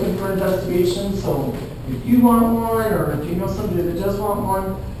are looking for investigations, so if you want one, or if you know somebody that does want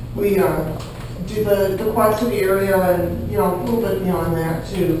one, we do the Quad City area and, you know, a little bit beyond that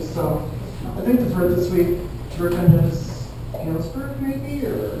too, so I think the furthest we've driven is Galesburg maybe,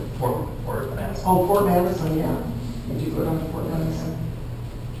 or, Fort Madison. oh, Fort Madison, yeah. We do go down to Fort Madison.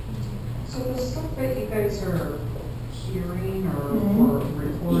 So the stuff that you guys are hearing or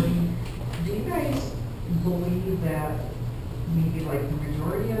recording, do you guys believe that maybe like the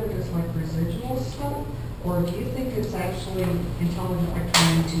majority of it is like residual stuff? Or do you think it's actually intelligently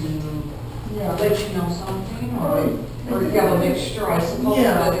trying to Yeah. let you know something? Right. Or you have a mixture, I suppose,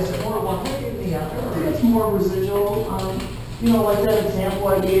 Yeah. but is it more one way or the I think other? it's more residual, you know, like that example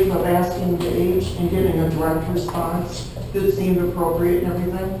I gave of asking the age and getting a direct response that seemed appropriate and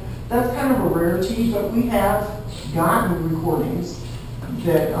everything. That's kind of a rarity, but we have gotten recordings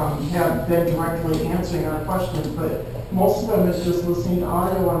that have been directly answering our questions, but most of them is just listening to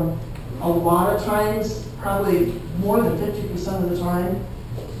audio, and a lot of times, probably more than 50% of the time,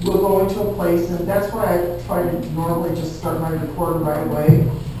 we'll go into a place, and that's why I try to normally just start my recorder right away.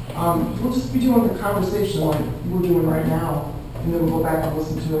 We'll just be doing the conversation like we're doing right now, and then we'll go back and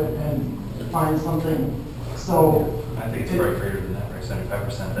listen to it and find something. So I think it's right greater than that, right,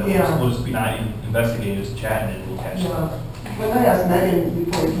 75%. That Yeah. we'll just be not investigating, just chatting, and we'll catch yeah, stuff. like I asked Megan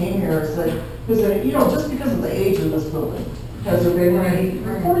before we came here, I said, because you know, just because of the age of this building, has there been any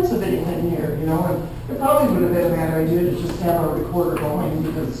reports of anything in here, you know? And it probably would have been a bad idea to just have a recorder going,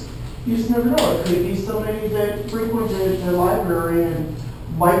 because you just never know. It could be somebody that frequented the library and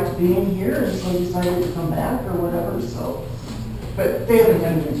liked being here, and so decided to come back or whatever, so. But they haven't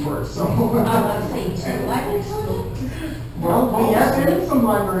had any reports, so. Well, we have been in some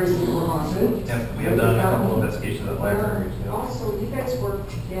libraries that were haunted. Yeah, we have done a couple of investigations at libraries. you know. Also, you guys work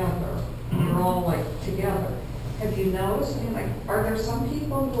together, you're all like together. Have you noticed, I mean, like, are there some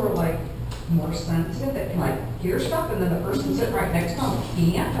people who are like more sensitive that can like hear stuff and then the person sitting right next to them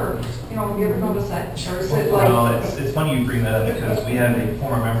can't? Or, you know, have you ever noticed that? Or is it like? Well, it's funny you bring that up because we had a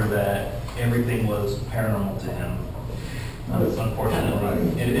former member that everything was paranormal to him.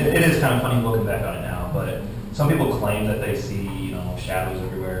 Unfortunately, it is kind of funny looking back on it now, but some people claim that they see, you know, shadows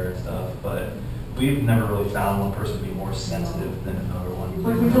everywhere and stuff, but we've never really found one person to be more sensitive than another one.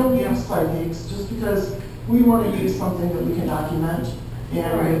 But we don't use psychics just because we want to use something that we can document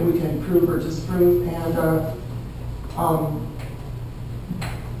and that we can prove or disprove. And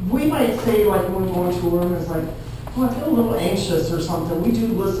we might say, like, when we go into a room, it's like, well, I feel a little anxious or something. We do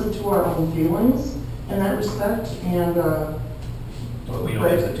listen to our own feelings in that respect, and But we don't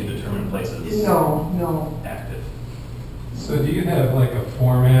use it to determine places no. active. So do you have like a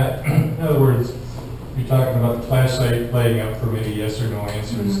format? In other words, you're talking about the flashlight lighting up for maybe yes or no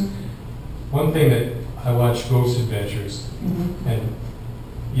answers. One thing that I watch Ghost Adventures, and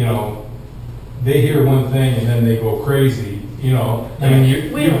you know, they hear one thing and then they go crazy. You know, I mean,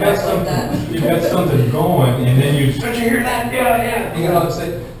 you've got something going, and then you start to hear that. Yeah. You know, it's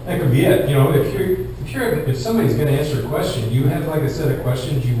like, that could be it. You know, if somebody's going to answer a question, you have like a set of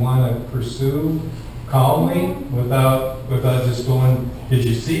questions you want to pursue calmly without just going, did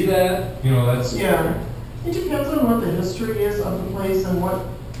you see that? You know, that's Yeah. It depends on what the history is of the place and what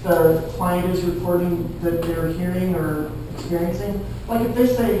the client is reporting that they're hearing or experiencing. Like if they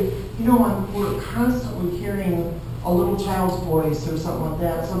say, you know, we're constantly hearing a little child's voice or something like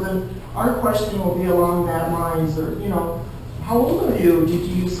that, so then our question will be along that lines, or, you know, how old are you? Did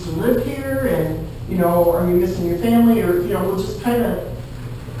you used to live here? And, you know, are you missing your family? Or, you know, we'll just kind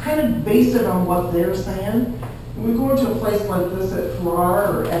of base it on what they're saying. When we go into a place like this at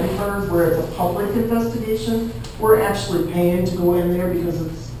Farrar or Edinburgh, where it's a public investigation, we're actually paying to go in there because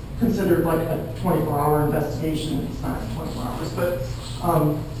it's considered like a 24-hour investigation. It's not 24 hours, but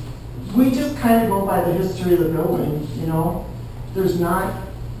we just kind of go by the history of the building, you know. There's not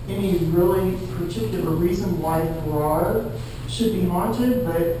any really particular reason why Farrar should be haunted,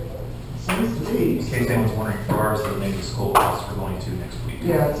 but it seems to be. In case anyone's wondering, Farrar is the name of the schoolhouse we're going to next week.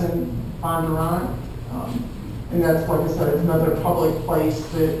 Yeah, it's in Bondurant. And that's, like I said, another public place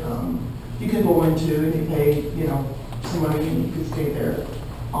that you can go into and you pay, you know, some money and you can stay there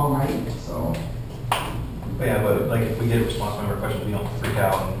all night, so. But yeah, but like if we get a response to our question, we don't freak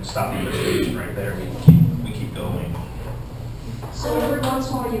out and stop the investigation right there. We keep going. So every once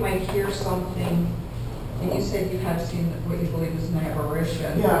in a while you might hear something, and you said you have seen what you believe is an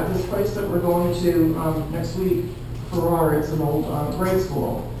apparition. Yeah, this place that we're going to next week, Farrar, it's an old grade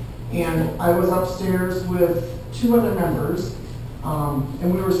school. And I was upstairs with 2 other members,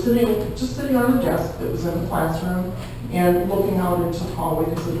 and we were just sitting on a desk that was in the classroom and looking out into the hallway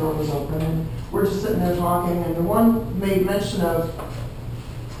because the door was open. And we're just sitting there talking, and the one made mention of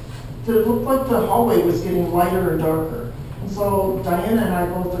that it looked like the hallway was getting lighter and darker. And so Diana and I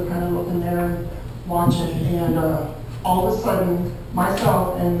both are kind of looking there and watching, and all of a sudden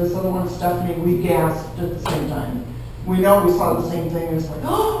myself and this other one, Stephanie, we gasped at the same time. We know we saw the same thing, and it's like,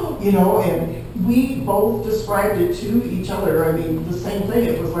 oh, you know, and we both described it to each other. I mean, the same thing.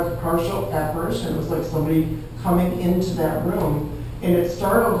 It was like a partial apparition. It was like somebody coming into that room. And it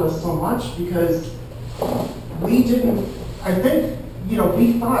startled us so much because we didn't, I think, you know,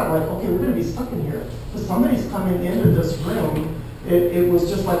 we thought like, okay, we're going to be stuck in here. Because somebody's coming into this room. It was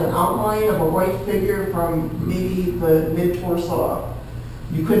just like an outline of a white figure from maybe the mid-torso up.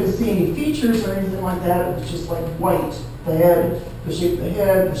 You couldn't see any features or anything like that. It was just like white. The head, the shape of the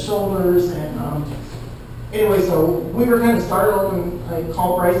head, the shoulders, and anyway, so we were kind of startled, and I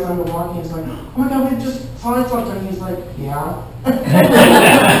called Bryce on the walk, and he's like, oh my God, we just saw something. He's like, yeah.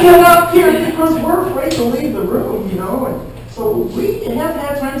 Get up here, because we're afraid to leave the room, you know. And so we have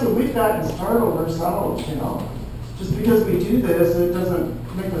had times that we've gotten startled ourselves, you know. Just because we do this, it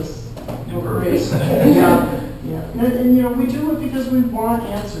doesn't make us go crazy. Yeah. Yeah, and you know, we do it because we want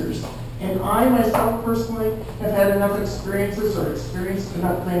answers. And I myself personally have had enough experiences or experienced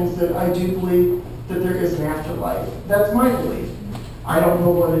enough things that I do believe that there is an afterlife. That's my belief. I don't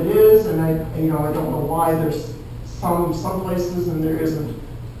know what it is, and I don't know why there's some places and there isn't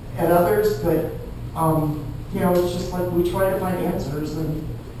at others, but you know, it's just like we try to find answers and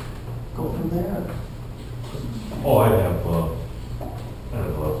go from there. Oh, I have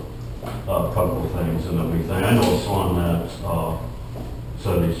a couple of things and everything. I know someone that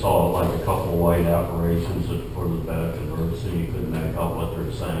said he saw like a couple of white apparitions for the back of the and he couldn't make out what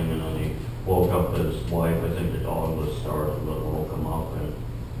they're saying, and then he woke up his wife. I think the dog was startled, but woke him up,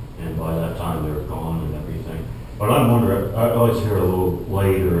 and by that time they were gone and everything. But I'm wondering, I always hear a little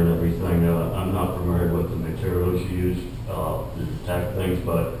later and everything. I'm not familiar with the materials you use to detect things,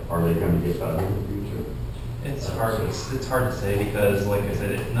 but are they going to get better in the future? It's hard to say because, like I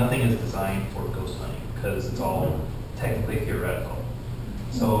said, nothing is designed for ghost hunting because it's all technically theoretical.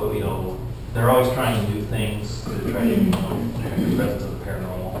 So, you know, they're always trying to do things to try to, you know, the presence of the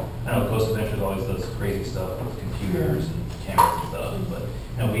paranormal. I know Ghost Adventures always does crazy stuff with computers and cameras and stuff, but,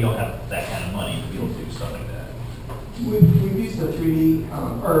 you know, we don't have that kind of money to be able to do stuff like that. We've used a 3D,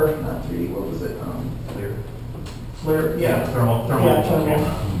 or not 3D, what was it? FLIR. Yeah, thermal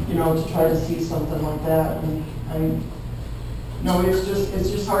camera. You know, to try to see something like that. And no, it's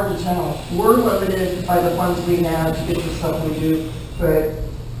just hard to tell. We're limited by the funds we have to get the stuff we do, but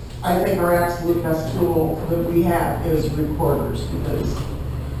I think our absolute best tool that we have is recorders, because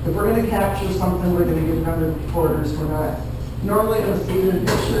if we're going to capture something, we're going to get another recorders. We're not normally going to see it in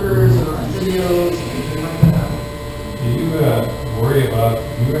pictures or on videos or anything like that. Do you worry about,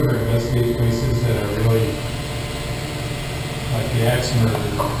 do you ever investigate places that are really, like the axe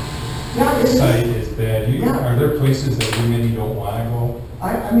murder site is bad? Are there places that you maybe don't want to go?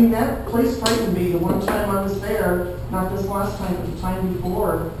 I mean, that place frightened me. The one time I was there, not this last time, but the time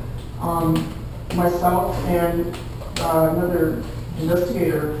before, myself and another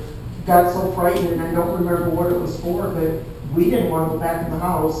investigator got so frightened, and I don't remember what it was for, but we didn't want to go back in the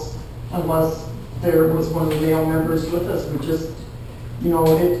house unless there was one of the male members with us. We just, you know,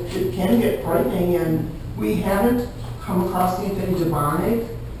 it can get frightening, and we haven't come across anything demonic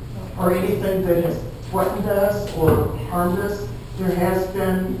or anything that has threatened us or harmed us. There has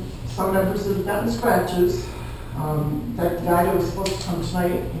been some members that have gotten scratches. That guy that was supposed to come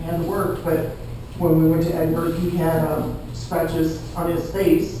tonight, he had to work, but when we went to Edinburgh, he had scratches on his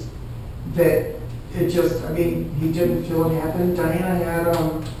face that it just, I mean, he didn't feel it happen. Diana had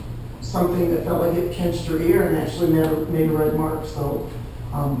something that felt like it pinched her ear and actually made a red mark. So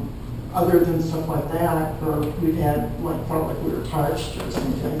other than stuff like that, we've had like felt like we were touched or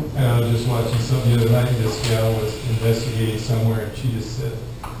something. And I was just watching something the other night. This gal was investigating somewhere, and she just said,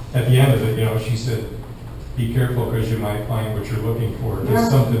 at the end of it, you know, she said, "Be careful because you might find what you're looking for." Because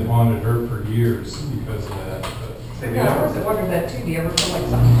something haunted her for years because of that. But Yeah, I was wondering that too. Do you ever feel like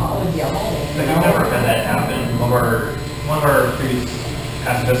something followed you home? We've never had that happen. One of our previous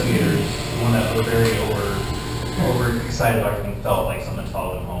past investigators, one that was very over excited about everything, felt like something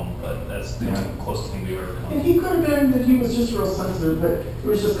followed him home, but that's the closest thing we've ever come. And he could have been that he was just real sensitive, but it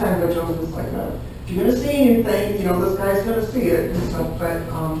was just kind of a joke. It's like, if you're going to see anything, you know, this guy's going to see it and stuff. But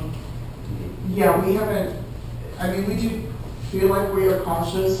yeah, we haven't, I mean, we do feel like we are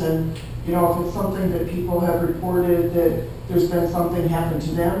cautious, and you know, if it's something that people have reported that there's been something happen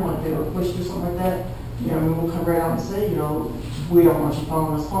to them, like they were pushed or something like that, you know, we'll come right out and say, you know, we don't want you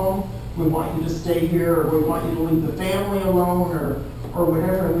following us home. We want you to stay here, or we want you to leave the family alone, or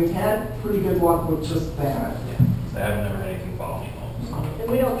whatever. And we've had pretty good luck with just that. Yeah, so I haven't never had anything follow me home. So.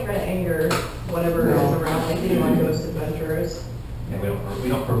 And we don't try to anger whatever is around, like anyone Ghost Adventures. Yeah, we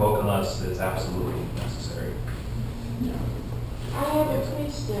don't provoke unless it's absolutely necessary. Yeah. I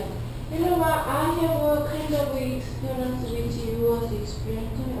question. You know what, I have a kind of experience which you was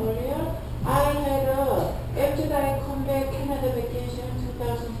experiencing earlier. I had after I come back Canada vacation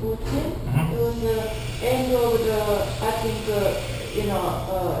 2014, it was the end of the, I think,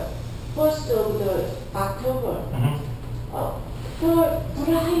 first of the October. The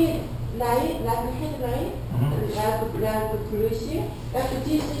bright light, like headlight, like bluish, like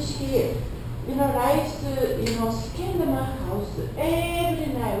this shade. Lights, scanned my house every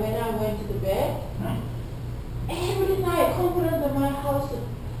night when I went to the bed. Every night, confront my house.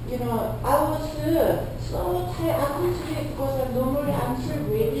 I was so tired. I couldn't sleep because normally I'm sleep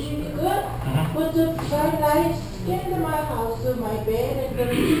really good. But the bright lights scanned my house, my bed, and the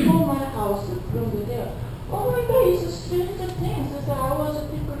whole my house from there. Oh my God, it's a strange thing. So I was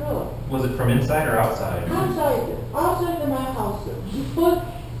thinking, Was it from inside or outside? Outside my house. But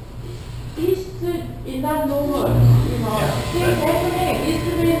it's not normal, Things happening. It's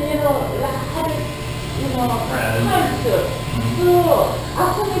been, times. So I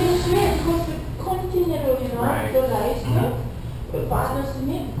couldn't even sleep because the continual, the lights it bothers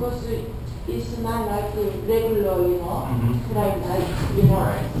me because it's not like the regular, bright light,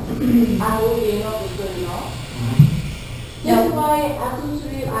 I really because, That's why I couldn't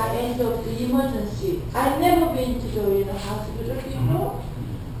sleep. I end up the emergency. I never been to the hospital before.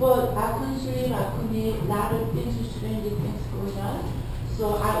 But I couldn't sleep, I couldn't eat, a lot of things, strange things going on. So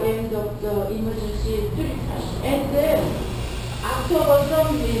I ended up the emergency 3 times. And then, October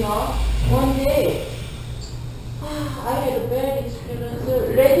something, one day, I had a bad experience.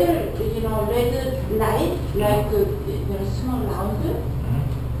 Red light, like small round,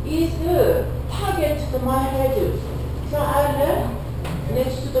 is target to my head. So I left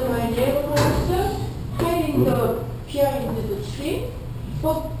next to my neighbor house, hiding behind the tree.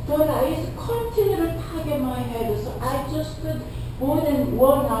 But the lights continually target my head, so I just more than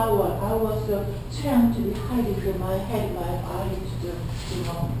 1 hour I was trying to be hiding my head, my eyes,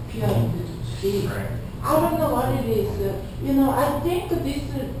 behind the tree. I don't know what it is. I think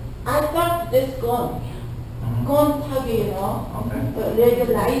I thought this gone target, red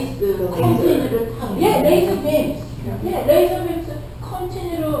lights continue target. Yeah, laser beams. Yeah, laser beams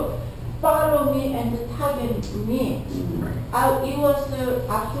continue follow me and target me. It was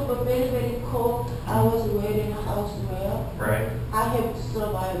October, very, very cold. I was wearing a house wear. I have to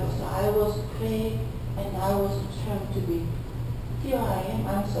survive, so I was praying and I was trying to be, here I am,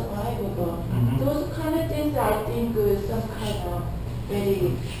 I'm survivable. Those kind of things I think is some kind of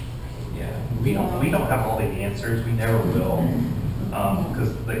very... Yeah, we don't have all the answers, we never will.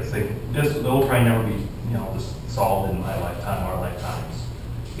 Because like I say, they'll probably never be, just solved in my lifetime or our lifetimes.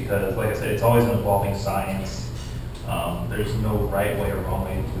 Because like I said, it's always an evolving science. There's no right way or wrong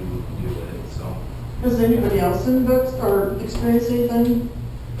way to deal with it. So, has anybody else in books or experienced anything?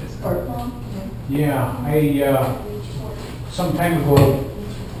 Yeah, some time ago,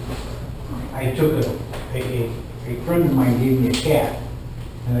 I took a friend of mine gave me a cat,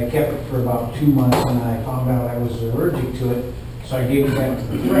 and I kept it for about 2 months, and I found out I was allergic to it, so I gave it back to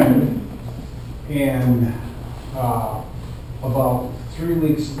the friend, and about 3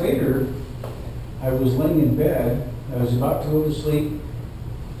 weeks later, I was laying in bed, I was about to go to sleep,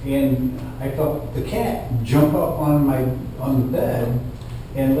 and I felt the cat jump up on the bed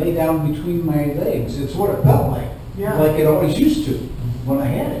and lay down between my legs. It's what it felt like, like it always used to when I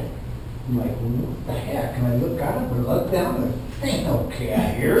had it. I'm like, what the heck? And I look out and I look down and there ain't no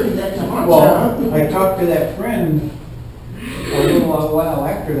cat here. Well, I talked to that friend a little while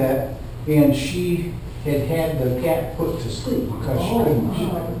after that, and she had the cat put to sleep because she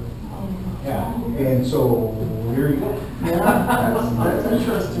couldn't. Yeah, and so there you go. That's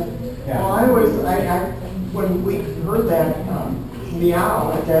interesting. Yeah. Well, when we heard that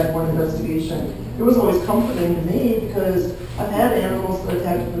meow at that one investigation, it was always comforting to me because I've had animals that have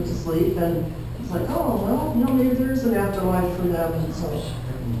had to put to sleep, and it's like, oh, well, maybe there's an afterlife for them, and so.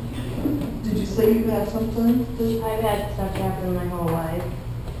 Did you say you had something? I've had stuff happen my whole life.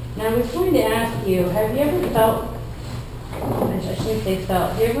 Now, I was going to ask you, have you ever felt, I shouldn't say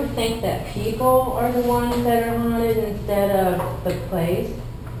felt, do you ever think that people are the ones that are haunted instead of the place?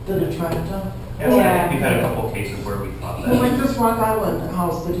 That are trying to? Yeah, we've had a couple of cases where we thought that. Well, like this Rock Island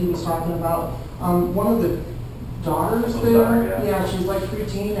house that he was talking about, one of the daughters there, she's like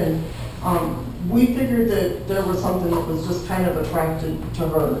preteen, and we figured that there was something that was just kind of attracted to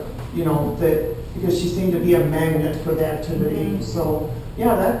her, that because she seemed to be a magnet for the activity. So,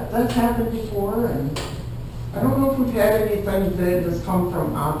 yeah, that's happened before, and I don't know if we've had anything that has come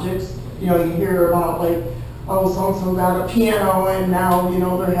from objects. You hear about like, oh, so-and-so got a piano and now,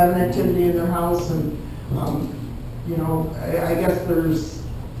 they're having activity in their house, and, I guess there's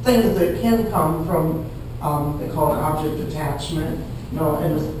things that can come from, they call it object attachment, you know,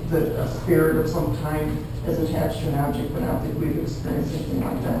 and a spirit of some kind is attached to an object, but I don't think we've experienced anything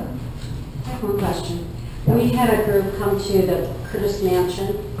like that. I have one question. We had a group come to the Curtis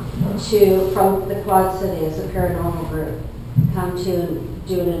Mansion from the Quad City as a paranormal group, come to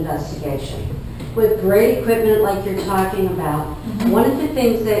do an investigation. With great equipment like you're talking about, one of the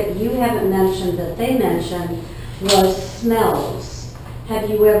things that you haven't mentioned that they mentioned was smells. Have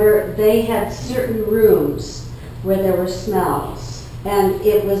you ever, they had certain rooms where there were smells, and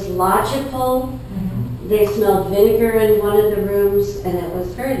it was logical. They smelled vinegar in one of the rooms, and it was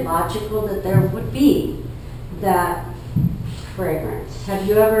very logical that there would be that fragrance. Have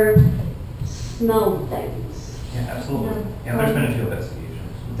you ever smelled things? Yeah, absolutely. Yeah, there's been a few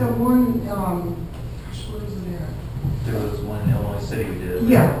investigations. The one, gosh, what is it there? There was one in Illinois City we did.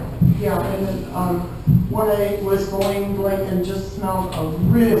 Yeah, and then, when I was going, like, and just smelled a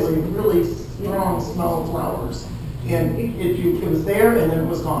really, really strong smell of flowers. And it was there and then it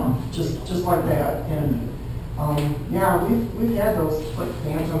was gone, just like that. And, yeah, we've had those, like,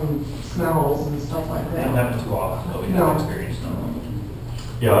 phantom smells and stuff like They don't that. happen too often, but we No. have experienced them.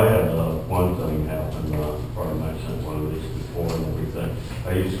 Yeah, I had one thing happen, probably mentioned one of these before and everything.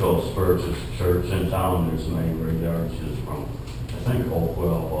 I used to go to Spurgeon's Church in town, there's many graveyards just from, I think,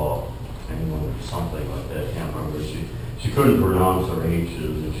 Oakville, anyone or something like that, can't remember. She couldn't pronounce her H's,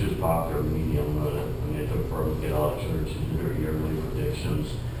 and she was popular medium, and they took her to get out of church and did her yearly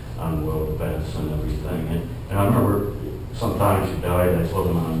predictions on world events and everything. And I remember sometime she died, I was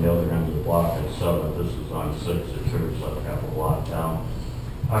living on the other end of the block at 7th, this was on 6th at church, like half a block down.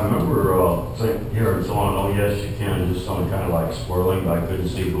 I remember hearing someone, oh yes, you can, just something kind of like swirling, but I couldn't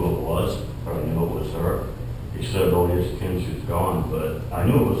see who it was, but I knew it was her. He said, oh yes, you can, she's gone, but I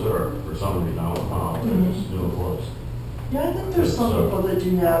knew it was her for some reason, I don't know, I just knew it was. Yeah, I think there's some people that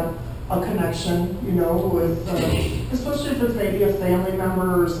do have a connection, you know, with, especially if it's maybe a family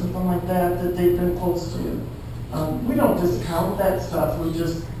member or something like that, that they've been close to. We don't discount that stuff, we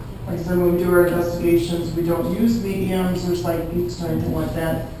just, like I said, when we do our investigations, we don't use mediums or psychics or anything like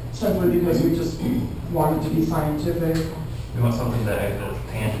that, simply because we just want it to be scientific. We want something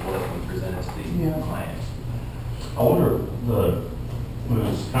that's tangible that we present it to the client. I wonder,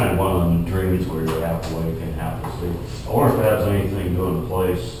 it's kind of one of them dreams where you're half awake and half asleep. I wonder if it has anything to do with the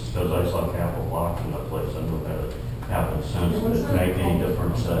place, because I slept half a block in that place, I never had it happen since. Yeah, what is Does it that make any called?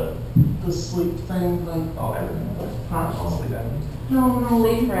 difference that? The sleep thing, like. Oh, Huh? sleep apnea. No.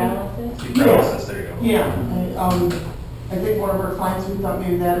 Sleep paralysis? Sleep paralysis, there you go. Yeah, I think one of our clients, we thought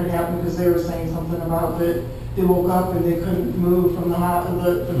maybe that had happened because they were saying something about that they woke up and they couldn't move from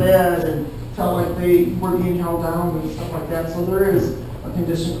the bed and felt like they were being held down and stuff like that. So there is a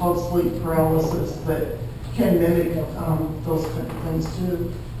condition called sleep paralysis that can mimic those kind of things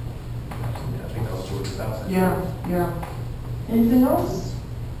too. I think that was George's house. Yeah. Anything else?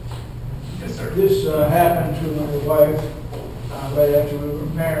 Yes, sir. This happened to my wife right after we were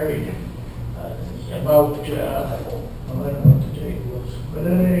married, about, I don't know what the date was, but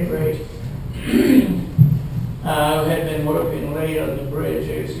at any rate, I had been working late on the bridge,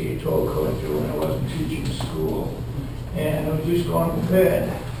 as he told Coach, when I wasn't teaching school, and I was just going to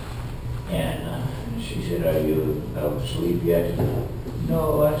bed, and she said, are you asleep yet?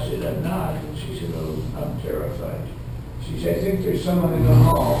 No, I said, I'm not, and she said, oh, I'm terrified. She said, I think there's someone in the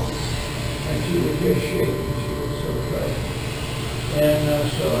hall, and she was just shaking, she was so frightened. And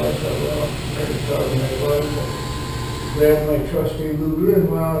so I thought, well, very sorry, my wife grabbed my trusty Luger and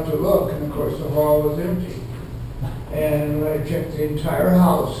went out to look, and of course the hall was empty. And I checked the entire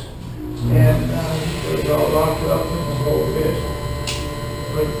house, and it was all locked up in the whole bit.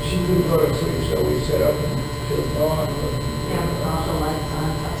 But she couldn't go to sleep, so we sat up until dawn.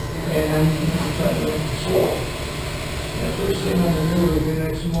 And I'm trying to sleep. And first thing on the news the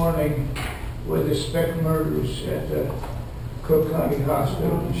next morning were the Speck murders at the Cook County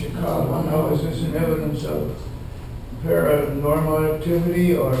Hospital in Chicago. Now, is this an evidence of paranormal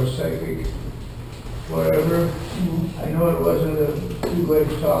activity or psychic whatever? I know it wasn't a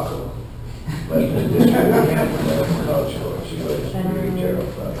two-legged taco, but this really happened at the culture. She was really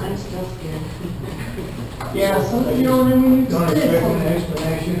terrified. I'm still scared. Yeah, so, you know what I mean? Don't expect an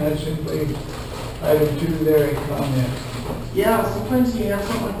explanation, that's simply item 2 there, a comment. Yeah, sometimes you have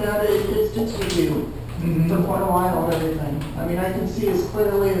something like that, it sticks with you for quite a while and everything. I mean, I can see as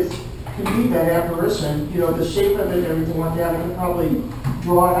clearly as can be that apparition, you know, the shape of it and everything like that, I can probably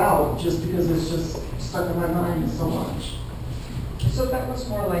draw it out just because it's just stuck in my mind so much. So that was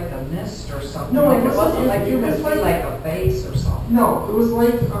more like a mist or something? No, Like, it wasn't like it you was could see like- like a face or something? No, it was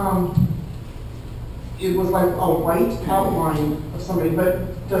like, it was like a white outline of somebody,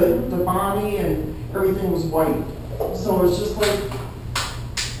 but the body and everything was white. So it's just like,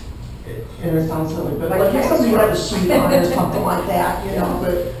 and it sounds silly, but like if somebody had a sheet on or something like that, you know,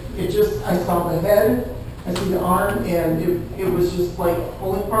 but it just, I saw the head, I see the arm, and it was just like,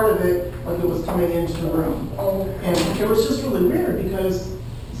 only part of it, like it was coming into the room. And it was just really weird because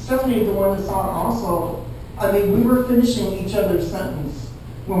Stephanie, the one that saw it also, I mean, we were finishing each other's sentence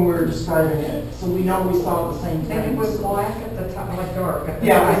when we were describing it, so we know we saw the same thing. And it was black at the top, like dark. At the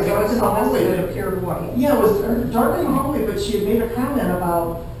Yeah, top. it was in the hallway. It appeared white. Yeah, it was dark in the hallway, but she had made a comment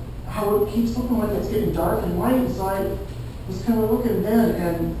about how it keeps looking like it's getting dark and light, so I was kind of looking then,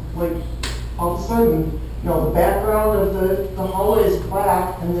 and like, all of a sudden, you know, the background of the hallway is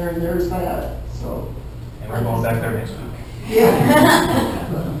black, and there's that, so. And we're going back there next week.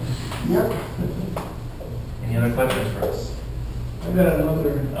 Yeah. Yep. Any other questions for us? I've got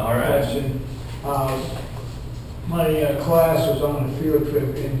another All right. question. My class was on a field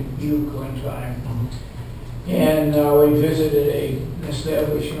trip in Butte one time, and we visited an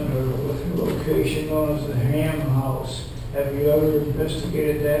establishment or location known as the Ham House. Have you ever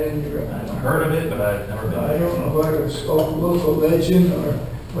investigated that in your? I've heard of it, but I've never been. I don't know whether it's a local legend or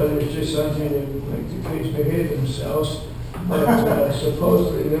whether it's just something that like the kids behave themselves. But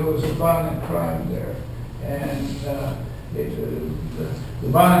supposedly there was a violent crime there, and the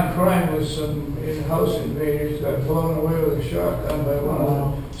violent crime was some in-house invaders got blown away with a shotgun by one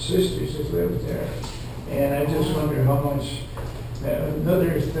of the sisters that lived there. And I just wonder how much.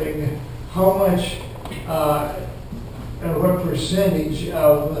 Another thing, how much. What percentage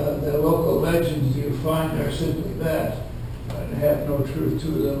of the local legends do you find are simply that, and have no truth to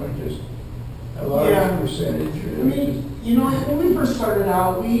them, or just a large percentage? I mean, you know, when we first started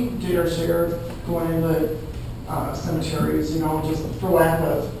out, we did our share of going into cemeteries, you know, just for lack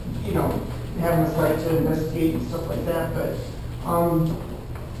of, you know, having a site to investigate and stuff like that, but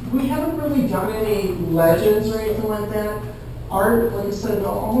we haven't really done any legends or anything like that. Like I said,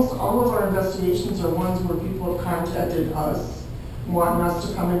 almost all of our investigations are ones where people have contacted us, wanting us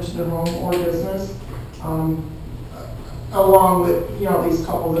to come into their home or business, along with, you know, these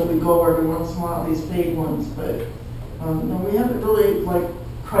couple that we go every once in a while, these paid ones, but no, we haven't really, like,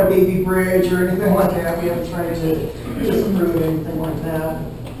 Crybaby Bridge or anything like that. We haven't tried to disprove anything like that.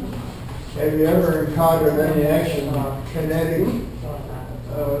 Have you ever encountered any action on kinetic,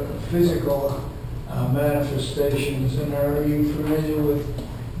 physical manifestations, and are you familiar with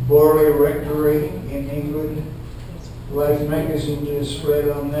Borley Rectory in England? Life magazine did a spread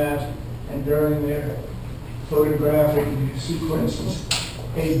on that, and during their photographic sequences,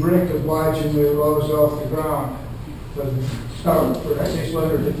 a brick obligingly rose off the ground. But I just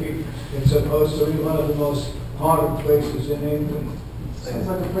wondered if it's supposed to be one of the most haunted places in England. Sounds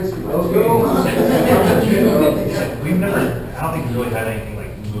like a place we'd like to go. We've never, I don't think we've really had anything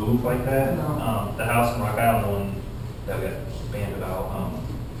like move like that. No. The house in Rock Island, the one that we got banned about,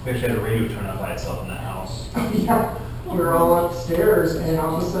 we actually had a radio turn on by itself in that house. Yeah, we were all upstairs, and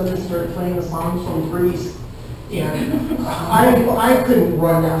all of a sudden it started playing a song from Grease. And I couldn't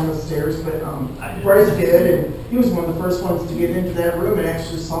run down the stairs, but Bryce did, and he was one of the first ones to get into that room and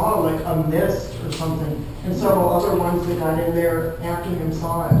actually saw like a mist or something, and several other ones that got in there after him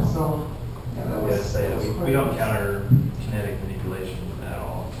saw it. So yeah, that was. Say that we don't encounter kinetic manipulation at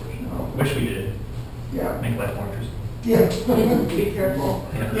all, unfortunately. Wish we did. Yeah. Make life more interesting. Yeah. Be careful.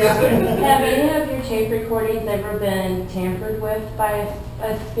 Yeah. Have any of your tape recordings ever been tampered with by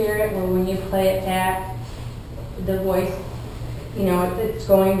a spirit, where when you play it back, the voice, you know, it's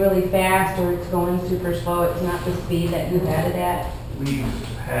going really fast or it's going super slow, it's not the speed that you had it at? We've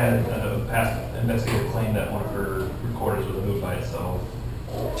had a past investigator claim that one of her recorders was moved by itself.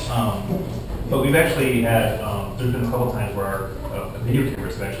 But we've actually had, there's been a couple times where our video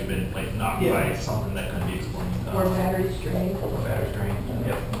cameras have actually been like knocked by something that couldn't be explained. Or batteries drained. Or batteries drained,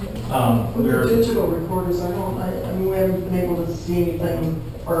 yep. With the digital recorders, I mean, we haven't been able to see anything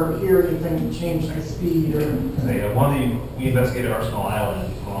or hear anything change the speed or. We investigated Arsenal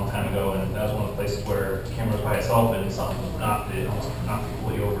Island a long time ago, and that was one of the places where the camera was by itself and something knocked it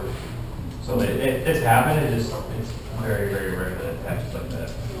completely over. So it's happened, it's very, very rare that it happens like that.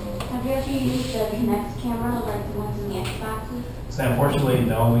 Have you ever used the Kinect camera, like the ones in the Xboxes? So unfortunately,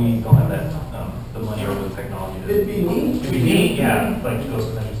 no, we don't have that, the money or the technology. It'd be neat. It'd be neat, yeah, like those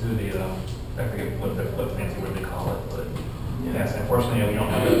conventions do the, I forget what fancy word they call it, but yes, unfortunately, we don't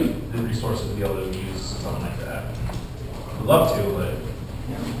have the resources to be able to use something like that. We'd love to, but.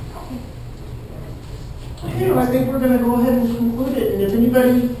 Okay, well, I think we're going to go ahead and conclude it, and if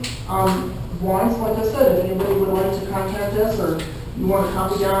anybody wants, like I said, if anybody would like to contact us or you want to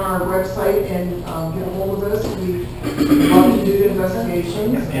copy down our website and get a hold of us, we love to do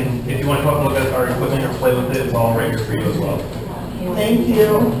investigations. And if you want to come up and look at our equipment or play with it, it's all right here for you as well. Thank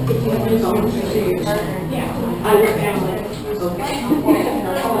you. Yeah. I work out. Okay.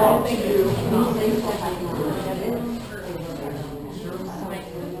 Thank you.